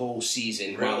watched the whole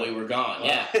season while we were gone.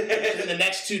 Yeah. And the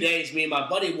next 2 days, me and my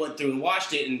buddy went through and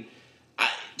watched it, and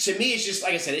to me, it's just,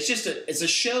 like I said, it's a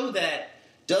show that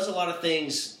does a lot of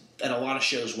things that a lot of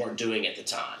shows weren't doing at the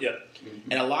time. Yeah.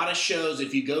 Mm-hmm. And a lot of shows,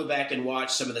 if you go back and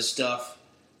watch some of the stuff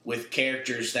with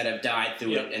characters that have died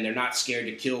through it, and they're not scared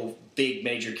to kill big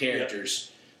major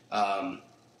characters,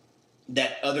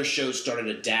 that other shows started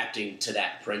adapting to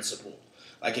that principle.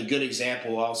 Like a good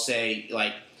example, I'll say,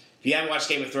 if you haven't watched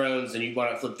Game of Thrones, then you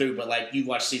want to flip through, but you've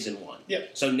watched season 1.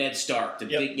 Yep. So Ned Stark, the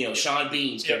big, Sean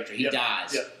Bean's character, he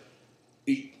dies. Yep.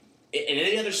 In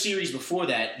any other series before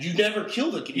that, you never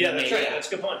killed a Yeah, that's right. That's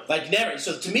a good point. Never.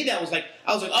 So to me, that was I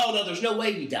was like, oh no, there's no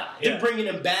way he died. Yeah. They're bringing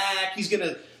him back.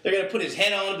 They're gonna put his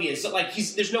head on him.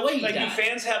 There's no way he died. Do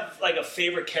fans have a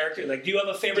favorite character? Do you have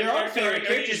a favorite There are character? favorite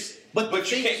characters, but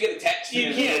you can't get attached to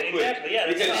them. You real can't, quick. exactly. Yeah,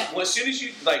 because as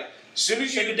soon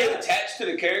as you get attached to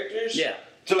the characters,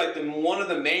 to one of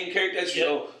the main characters,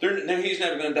 he's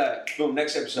never gonna die. Boom,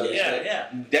 next episode.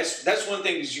 That's one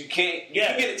thing is you can't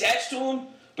get attached to him.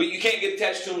 But you can't get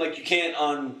attached to them like you can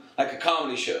on a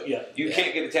comedy show. Yeah. You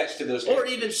can't get attached to those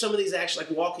characters. Or even some of these actually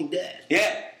like Walking Dead.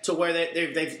 Yeah. To where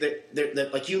they're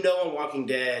on Walking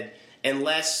Dead,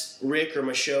 unless Rick or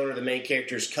Michonne or the main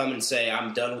characters come and say,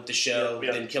 I'm done with the show,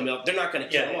 then kill me off, they're not going to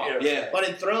kill them off. Yeah. But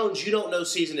in Thrones, you don't know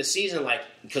season to season,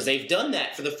 because they've done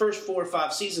that. For the first 4 or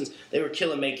 5 seasons, they were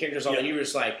killing main characters off, and you were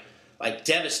just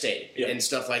devastated and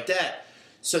stuff like that.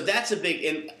 So that's a big,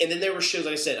 and then there were shows,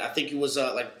 like I said, I think it was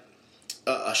a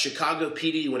Chicago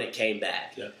PD when it came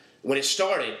back. Yeah. When it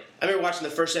started, I remember watching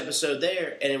the first episode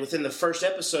there, and within the first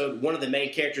episode, one of the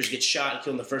main characters gets shot and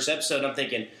killed in the first episode. And I'm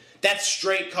thinking that's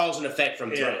straight cause and effect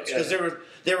from Thrones, because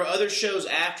there were other shows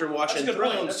after watching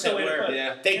Thrones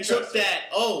where they took that.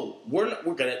 Oh, we're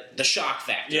gonna the shock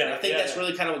factor. Yeah, and I think that's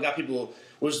really kind of what got people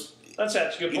was. That's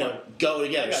actually a good point. Go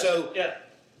together. So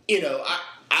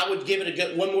I would give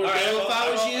it one more go if I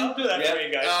was you. I'll do that for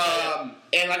you guys.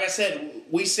 And like I said,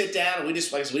 we sit down and we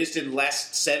just did the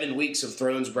last 7 weeks of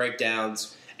Thrones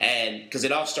breakdowns, and because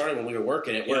it all started when we were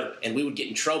working at work, and we would get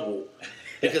in trouble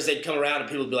because they'd come around and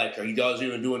people would be like, "Are you guys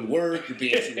even doing work? You're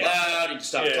being too loud. You can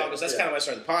stop talking." So that's kind of why I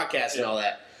started the podcast and all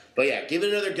that. But give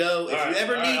it another go.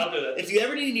 If you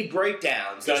ever need any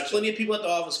breakdowns, there's plenty of people at the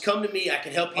office. Come to me. I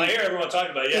can help you. I hear everyone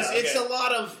talking about it. Because it's a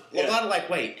lot of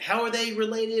wait, how are they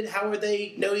related? How are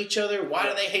they know each other? Why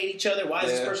do they hate each other? Why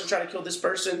is this person trying to kill this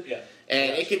person? Yeah.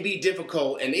 And it can be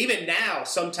difficult. And even now,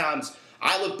 sometimes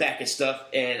I look back at stuff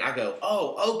and I go,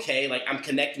 oh, okay, I'm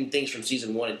connecting things from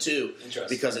season 1 and 2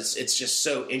 because it's just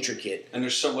so intricate. And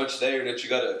there's so much there that you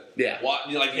gotta watch.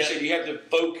 Like you said, you have to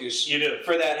focus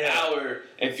for that hour.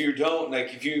 If you don't,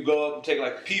 if you go up and take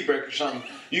a pee break or something,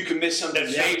 you can miss something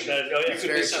major. You can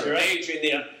miss something major, and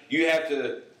then you have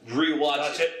to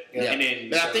rewatch it. And then,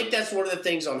 but I think that's one of the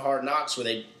things on Hard Knocks where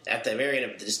they, at the very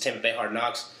end of this Tampa Bay Hard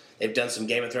Knocks, they've done some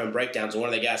Game of Thrones breakdowns, and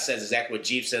one of the guys says exactly what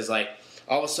Jeebs says,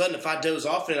 all of a sudden, if I doze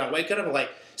off and I wake up, I'm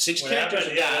 6 characters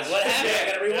have died. What happened? I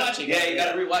got to rewatch it. Yeah, you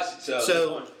got to rewatch it.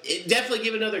 So definitely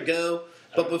give it another go.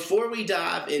 But before we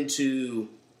dive into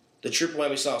the Triple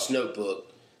Whammy Sauce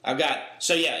Notebook,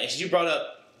 as you brought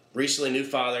up, recently new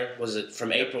father. Was it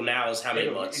from April now? Is how many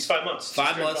months? He's 5 months.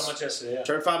 5 months. 5 months yesterday.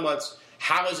 Turned 5 months.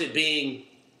 How is it being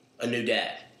a new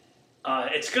dad?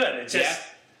 It's good. It's just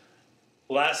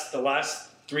the last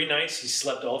 3 nights he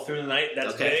slept all through the night.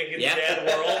 That's big in the dad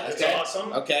world. It's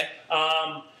awesome. Okay.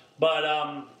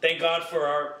 But thank God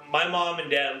for my mom and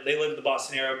dad. They live in the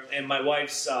Boston area, and my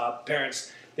wife's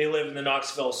parents, they live in the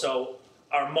Knoxville. So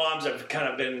our moms have kind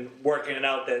of been working it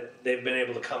out that they've been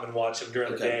able to come and watch him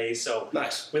during the day. So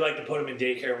we like to put him in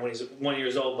daycare when he's 1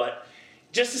 year old. But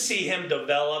just to see him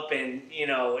develop, and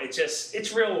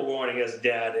it's real rewarding as a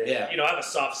dad. And, I have a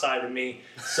soft side to me.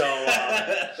 So,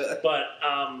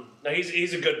 no,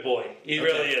 he's a good boy. He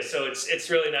really is. So it's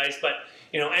really nice. But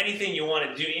anything you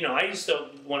want to do, I used to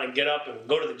want to get up and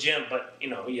go to the gym, but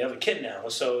you have a kid now,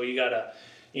 so you gotta,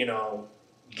 you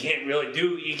can't really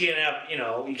you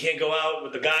can't go out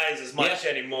with the guys as much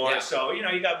anymore. Yeah. So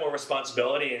you got more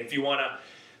responsibility, and if you want to.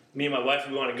 Me and my wife, if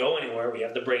we want to go anywhere, we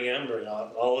have to bring him,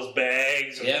 all his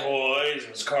bags and toys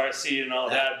and his car seat and all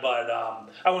that. But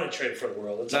I wouldn't trade it for the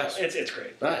world. It's nice. It's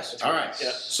great. Nice. It's all great. right.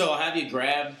 Yeah. So I'll have you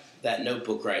grab that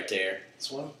notebook right there. This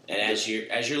one. And as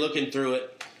you're looking through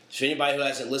it, if anybody who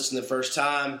hasn't listened the first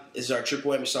time, this is our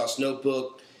Triple Whammy Sauce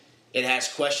notebook. It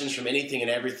has questions from anything and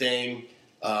everything,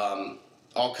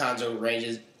 all kinds of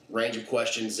ranges range of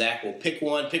questions. Zach will pick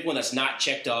one that's not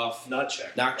checked off. Not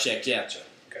checked. Not checked, yeah.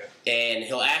 Okay. And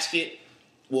he'll ask it.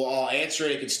 We'll all answer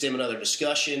it. It could stem another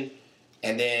discussion.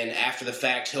 And then after the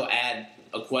fact, he'll add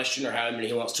a question or however many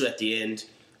he wants to at the end.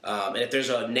 And if there's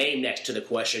a name next to the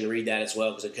question, read that as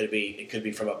well because it could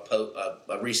be from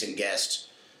a recent guest.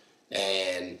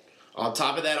 And on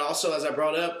top of that, also, as I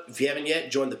brought up, if you haven't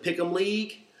yet, join the Pick'em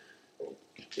League.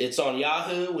 It's on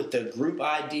Yahoo with the group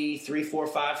ID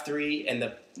 3453,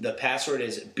 and the password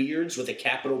is Beards with a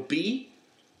capital B.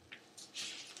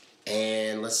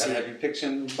 And let's see. Gotta have your picks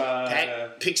in by...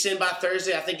 Picks in by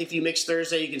Thursday. I think if you mix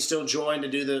Thursday, you can still join to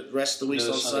do the rest of the weeks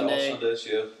on Sunday. All Sundays,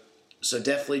 yeah. So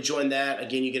definitely join that.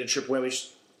 Again, you get a Triple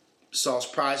Whammy Sauce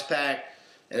prize pack.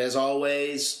 And as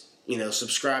always,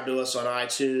 subscribe to us on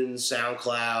iTunes,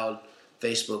 SoundCloud,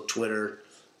 Facebook, Twitter,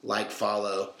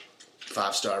 follow,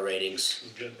 5-star ratings,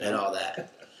 and all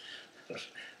that. This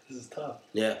is tough.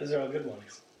 Yeah. These are all good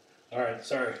ones. All right,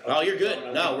 sorry. Oh, you're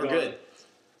good. No, we're good.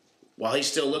 While he's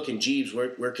still looking, Jeebs,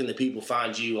 where can the people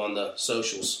find you on the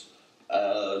socials?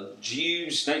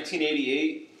 Jeebs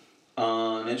 1988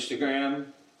 on Instagram.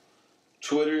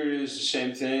 Twitter is the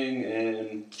same thing,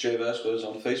 and Jay Vesco's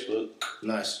on Facebook.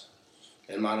 Nice.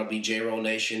 And mine will be J-Roll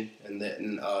Nation, and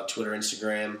then Twitter,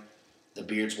 Instagram, the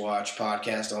Beards Watch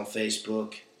podcast on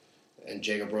Facebook, and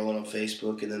Jacob Rowland on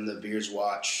Facebook, and then the Beards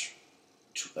Watch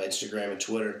Instagram and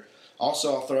Twitter.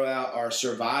 Also, I'll throw out our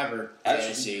Survivor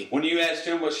fantasy. When you asked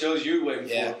him what shows you were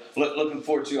waiting for, looking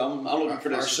forward to, I'm looking for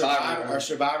the Survivor. Our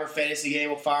Survivor fantasy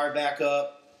game will fire back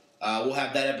up. We'll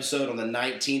have that episode on the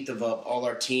 19th of all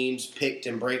our teams picked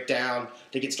and breakdown.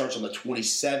 I think it starts on the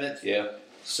 27th. Yeah.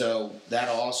 So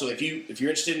that'll also, if you're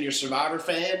interested in your Survivor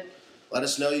fan, let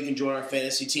us know. You can join our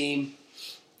fantasy team.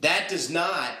 That does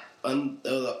not,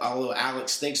 although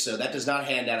Alex thinks so, that does not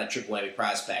hand out a Triple Whammy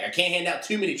prize pack. I can't hand out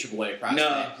too many Triple Whammy prize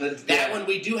packs. That one,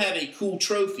 we do have a cool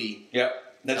trophy. Yep.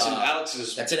 That's in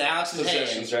Alex's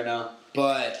possessions right now.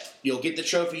 But you'll get the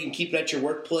trophy. You can keep it at your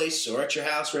workplace or at your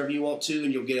house, wherever you want to,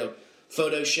 and you'll get a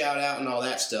photo shout out and all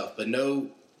that stuff. But no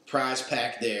prize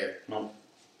pack there. No.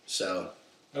 So.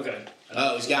 Okay.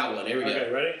 Oh, he's got one. Here we go. Okay,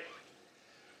 ready?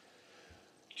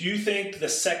 Do you think the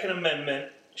Second Amendment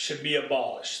should be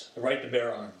abolished? The right to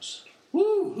bear arms.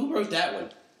 Woo! Who wrote that one?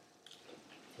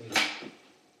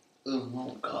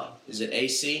 Oh, God. Is it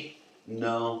AC?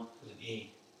 No. Is it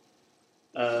E?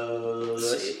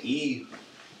 That's E.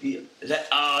 Is that?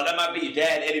 That might be your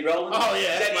dad, Eddie Rowland. Oh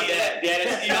yeah, that's my dad.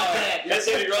 Yeah, that's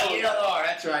Eddie Rowland.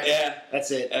 That's right. Yeah,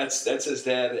 that's it. That's his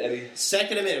dad, Eddie.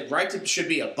 Second Amendment should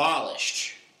be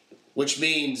abolished, which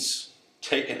means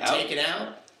taken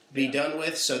out, be done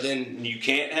with. So then you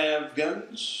can't have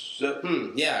guns.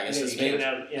 Yeah, I guess that's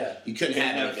you couldn't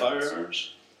have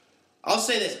firearms. I'll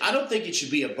say this: I don't think it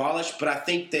should be abolished, but I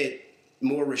think that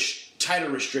more tighter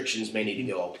restrictions may need to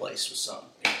go in place with some.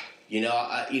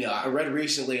 I read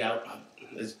recently.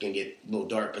 It's gonna get a little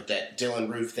dark, but that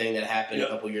Dylan Roof thing that happened a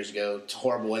couple years ago,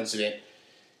 horrible incident.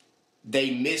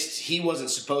 They missed. He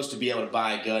wasn't supposed to be able to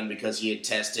buy a gun because he had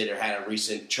tested or had a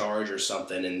recent charge or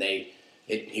something, and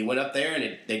he went up there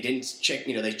and they didn't check.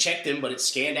 They checked him, but it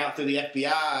scanned out through the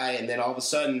FBI, and then all of a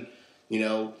sudden,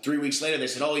 3 weeks later, they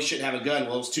said, "Oh, he shouldn't have a gun."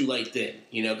 Well, it was too late then,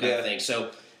 kind of thing.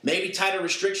 So maybe tighter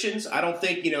restrictions. I don't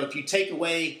think if you take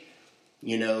away,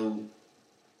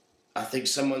 I think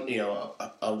someone,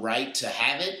 a right to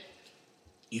have it,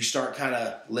 you start kind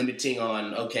of limiting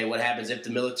on, okay, what happens if the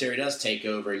military does take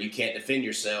over and you can't defend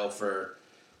yourself or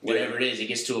whatever it is. It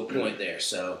gets to a point there,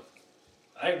 so.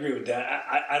 I agree with that.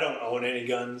 I don't own any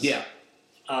guns. Yeah.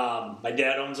 My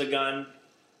dad owns a gun,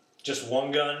 just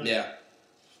one gun. Yeah.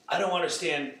 I don't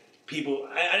understand people.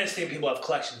 I understand people have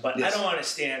collections, but I don't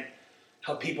understand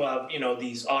how people have,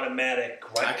 these automatic,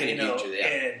 right? I can agree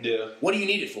with that. What do you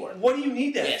need it for? What do you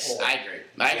need that for? Yes, I agree.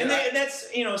 And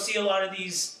that's, see a lot of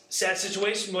these sad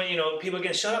situations when, people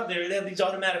get shut up, they have these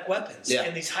automatic weapons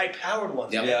and these high-powered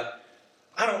ones. Yeah.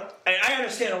 I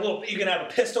understand a little, you can have a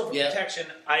pistol for protection.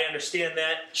 I understand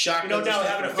that. Shotguns. Now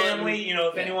having a family,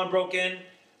 if anyone broke in,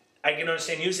 I can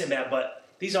understand using that, but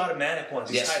these automatic ones,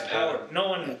 these high-powered, no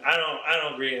one, I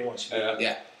don't agree anyone should do.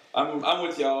 Yeah. I'm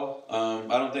with y'all.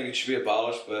 I don't think it should be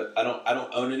abolished, but I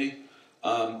don't own any.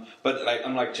 But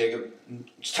I'm like Jacob,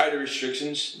 it's tighter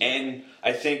restrictions, and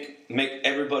I think make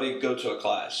everybody go to a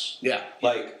class. Yeah.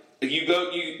 Like you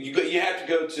have to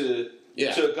go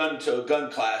to a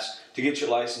gun class to get your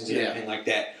license and everything like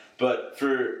that. But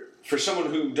for someone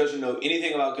who doesn't know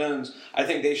anything about guns, I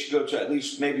think they should go to at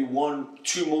least maybe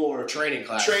 1-2 more training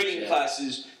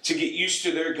classes to get used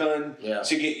to their gun,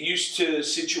 to get used to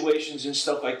situations and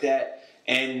stuff like that.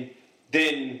 And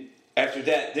then after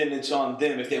that, then it's on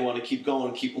them if they want to keep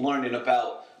going, keep learning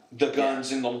about the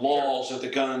guns and the laws of the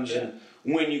guns and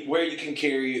where you can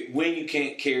carry it, when you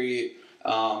can't carry it,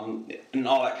 and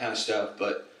all that kind of stuff.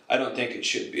 But I don't think it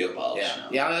should be abolished.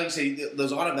 Yeah, I like to say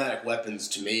those automatic weapons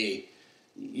to me,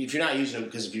 if you're not using them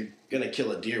because if you're going to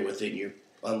kill a deer with it, and you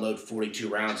unload 42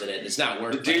 rounds in it, it's not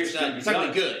worth it. The deer's it's not going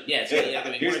to be good. Yeah, it's really not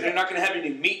going to be good. They're not going to have any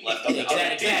meat left on the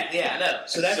Exactly. Yeah, I know.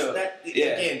 So that's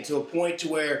again to a point to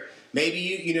where maybe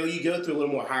you go through a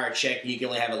little more higher check and you can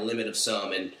only have a limit of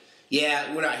some. And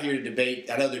yeah, we're not here to debate.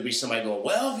 I know there'd be somebody going,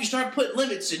 well, if you start putting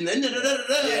limits and then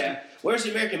where's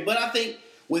the American? But I think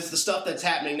with the stuff that's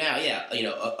happening now,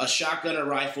 a shotgun or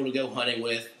rifle to go hunting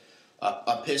with,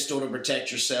 a pistol to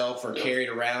protect yourself or carry it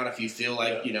around if you feel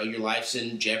like your life's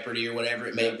in jeopardy or whatever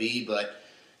it may be. But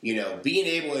being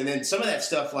able, and then some of that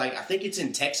stuff, like I think it's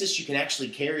in Texas, you can actually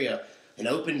carry an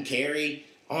open carry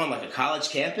on like a college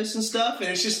campus and stuff, and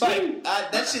it's just like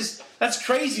that's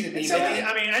crazy to me.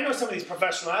 I mean, I know some of these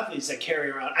professional athletes that carry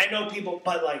around. I know people,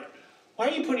 but like, why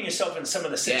are you putting yourself in some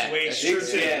of the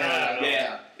situations?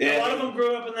 A lot of them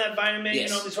grew up in that environment,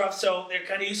 it's rough, so they're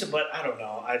kind of used to it, but I don't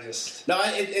know. It's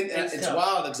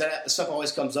wild because that stuff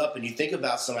always comes up, and you think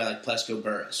about somebody like Plesko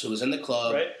Burris, who was in the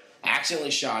club,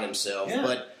 accidentally shot himself. Yeah.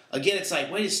 But again, it's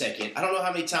like, wait a second. I don't know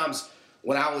how many times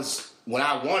when I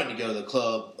wanted to go to the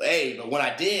club, but when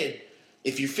I did,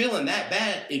 if you're feeling that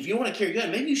bad, if you don't want to carry a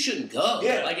gun, maybe you shouldn't go.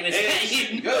 Yeah, like, and it's you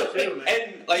shouldn't go.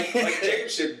 And like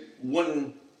Jacob said,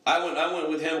 when I went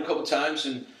with him a couple times,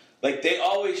 and like they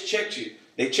always checked you.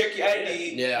 They check your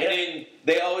ID, and then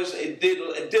they always did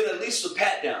at least a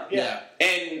pat down. Yeah.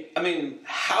 And I mean,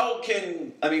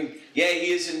 he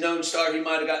is a known star. He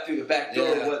might have got through the back door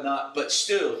or whatnot, but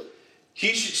still, he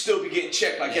should still be getting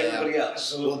checked like everybody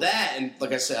else. Well, that, and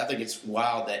like I said, I think it's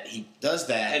wild that he does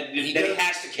that. And he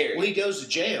has to carry. Well, he goes to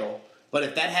jail, but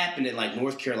if that happened in like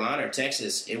North Carolina or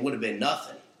Texas, it would have been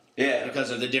nothing. Yeah,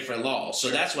 because of the different laws. So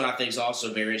that's what I think is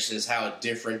also very interesting is how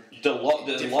different the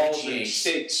laws in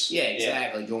states. Yeah,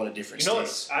 exactly. Going to different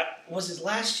states. Was it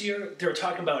last year they were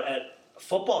talking about at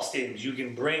football stadiums you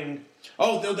can bring?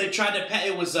 Oh, they tried to.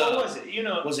 It was. What was it?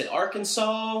 Was it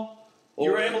Arkansas?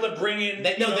 You were able to bring in.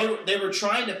 They were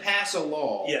trying to pass a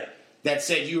law. Yeah. That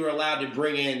said you were allowed to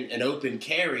bring in an open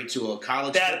carry to a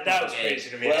college. That was crazy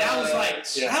to me. Well, I was like,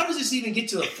 how does this even get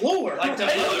to the floor? Like the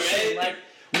motion, like.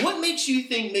 What makes you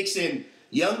think mixing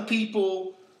young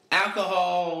people,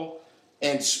 alcohol,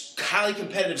 and highly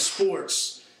competitive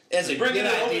sports as a good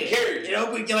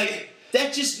idea?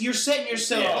 That just you're setting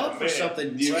yourself up for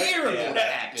something terrible to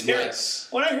happen.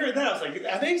 When I heard that, I was like,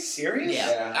 "Are they serious?"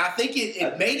 Yeah. I think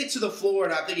it made it to the floor,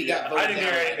 and I think it got voted down. I didn't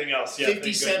hear anything else.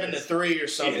 57-3 or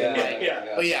something.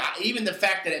 But even the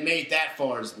fact that it made that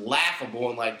far is laughable.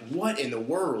 And like, what in the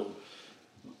world?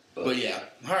 But yeah,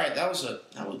 all right.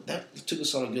 That took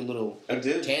us on a good little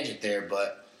tangent there.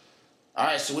 But all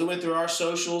right, so we went through our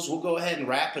socials. We'll go ahead and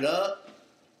wrap it up.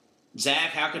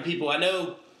 Zach, how can people? I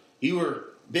know you were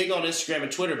big on Instagram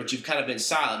and Twitter, but you've kind of been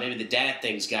silent. Maybe the dad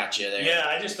thing's got you there. Yeah,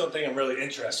 I just don't think I'm really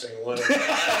interesting. So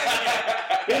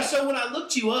when I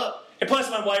looked you up, and plus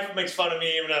my wife makes fun of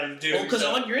me even though I do. Well, because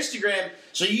on your Instagram,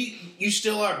 so you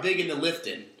still are big into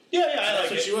lifting. Yeah, I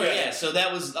like it. You were, so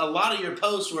that was a lot of your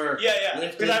posts were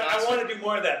because I want to do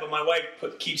more of that, but my wife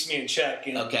keeps me in check.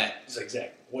 And she's like,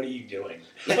 Zach, what are you doing?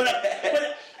 But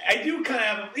I do kind of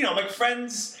have, my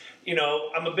friends,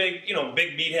 I'm a big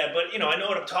meathead, but, I know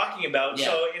what I'm talking about. Yeah.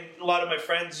 So a lot of my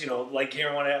friends, like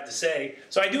hearing what I have to say.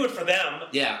 So I do it for them.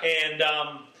 Yeah. And,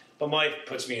 but my wife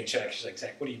puts me in check. She's like,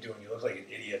 Zach, what are you doing? You look like an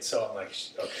idiot. So I'm like,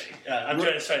 okay. I'm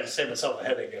trying to save myself a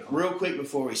headache at home. Real quick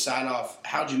before we sign off,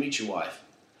 how'd you meet your wife?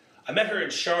 I met her in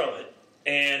Charlotte,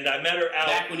 and I met her out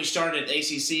back when you started at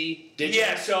ACC. Did you?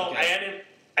 Yeah, so I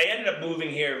ended up moving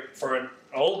here for an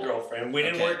old girlfriend. We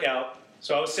didn't work out,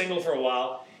 so I was single for a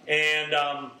while. And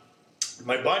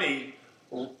my buddy,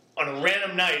 on a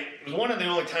random night, it was one of the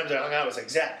only times I hung out. Was like,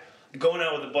 Zach, I'm going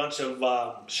out with a bunch of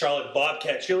Charlotte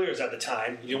Bobcat cheerleaders at the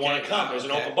time. You want to come? There's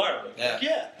an open bar. Like,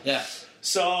 yeah.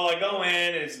 So I go in,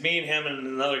 and it's me and him and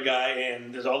another guy,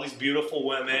 and there's all these beautiful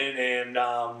women, and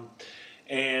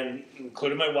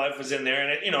including my wife was in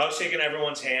there, and I was shaking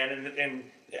everyone's hand, and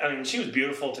I mean she was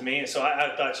beautiful to me, so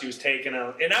I thought she was taken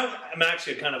out. And I'm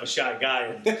actually kind of a shy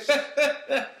guy,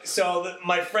 so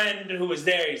my friend who was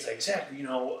there, he's like, Zach,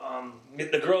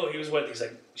 the girl he was with,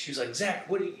 she was like,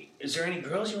 Zach, is there any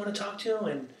girls you want to talk to?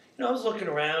 And I was looking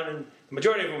around, and the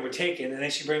majority of them were taken, and then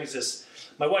she brings this.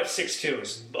 My wife's 6'2",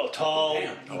 is a tall,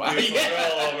 beautiful girl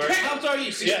over. How tall are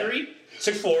you? 6'3"?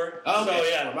 6'4". Oh, okay. So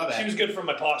yeah, my bad. She was good for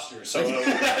my posture. So I'm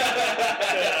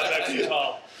actually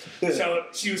tall. So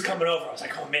she was coming over. I was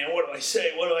like, oh man, what do I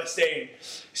say? And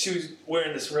she was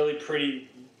wearing this really pretty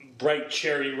bright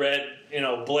cherry red,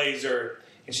 blazer,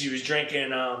 and she was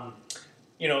drinking,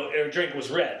 her drink was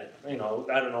red. I don't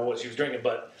know what she was drinking,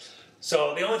 but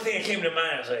so the only thing that came to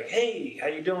mind, I was like, "Hey, how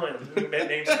you doing?"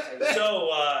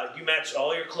 So you match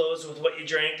all your clothes with what you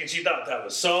drink, and she thought that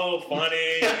was so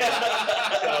funny.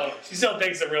 So she still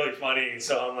thinks I'm really funny.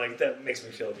 So I'm like, that makes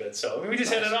me feel good. So we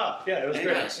just hit it off. Yeah, it was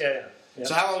great. Nice. Yeah.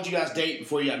 So how long did you guys date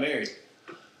before you got married?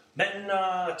 Met in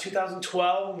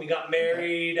 2012. We got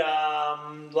married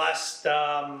last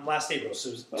April. So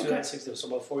it was 2016. So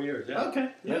about 4 years. Yeah.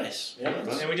 Okay. Nice. Yeah.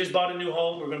 And we just bought a new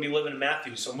home. We're going to be living in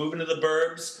Matthews. So moving to the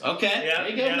burbs. Okay. Yeah.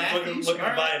 There you go. Yeah, Matthews. looking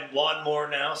to buy a lawnmower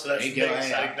now. So that's the big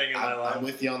exciting thing in my life. I'm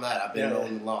with you on that. I've been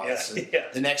mowing the lawn. Yeah. So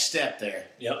the next step there.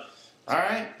 Yep. All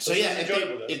right. So This yeah, is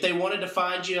enjoyable, if they wanted to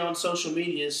find you on social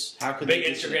medias, how could they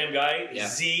Big get you? Instagram guy. Yeah.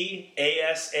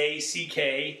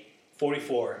 ZASACK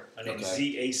 44. My name is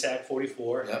Asack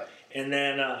 44. Yep. And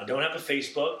then I don't have a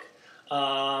Facebook.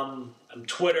 I'm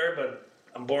Twitter, but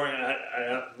I'm boring.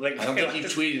 I don't think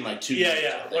you've tweeted in like 2 Yeah,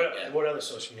 years. yeah. What other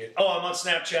social media? Oh, I'm on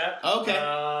Snapchat. Okay.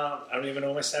 I don't even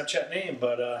know my Snapchat name,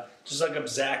 but just look up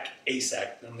Zack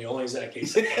Asack. I'm the only Zack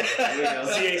Asack.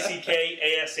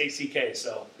 ZACK.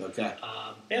 So. Okay.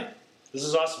 Yeah. This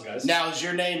is awesome, guys. Now, is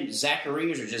your name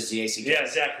Zachary or just Zack? Yeah,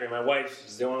 Zachary. My wife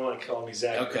is the only one that called me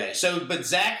Zachary. Okay. So, but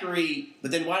Zachary.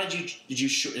 But then, why did you?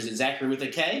 Is it Zachary with a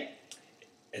K?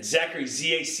 It's Zachary,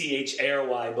 Zachary,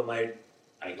 but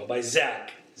I go by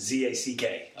Zack,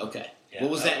 Zack. Okay. Yeah. What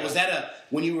was that? Was that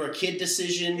when you were a kid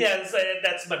decision? Yeah,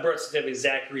 that's my birth certificate,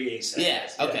 Zachary Asack. Yeah.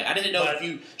 Okay. Yeah. I didn't know if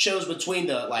you chose between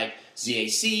the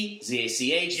ZAC,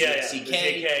 ZACH, ZACK.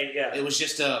 Yeah. It was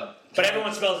just a. But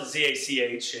everyone spells it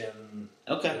ZACH, and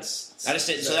okay. I just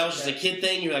did, so that was just a kid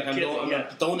thing. You're like, I'm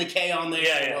throwing the K on there.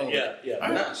 Yeah. All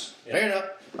right. Nice. Fair enough.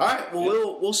 All right.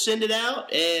 Well, we'll send it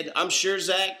out, and I'm sure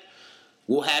Zach,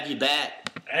 we'll have you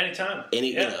back anytime.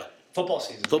 You know. Football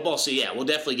season. Yeah, we'll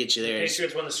definitely get you there.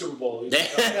 Patriots won the Super Bowl. You're the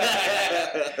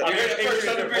first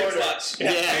on the Bridge Watch.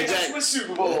 Yeah, exactly. With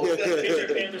Super Bowl.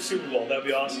 Patriots and the Super Bowl. That'd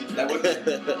be awesome. That would be.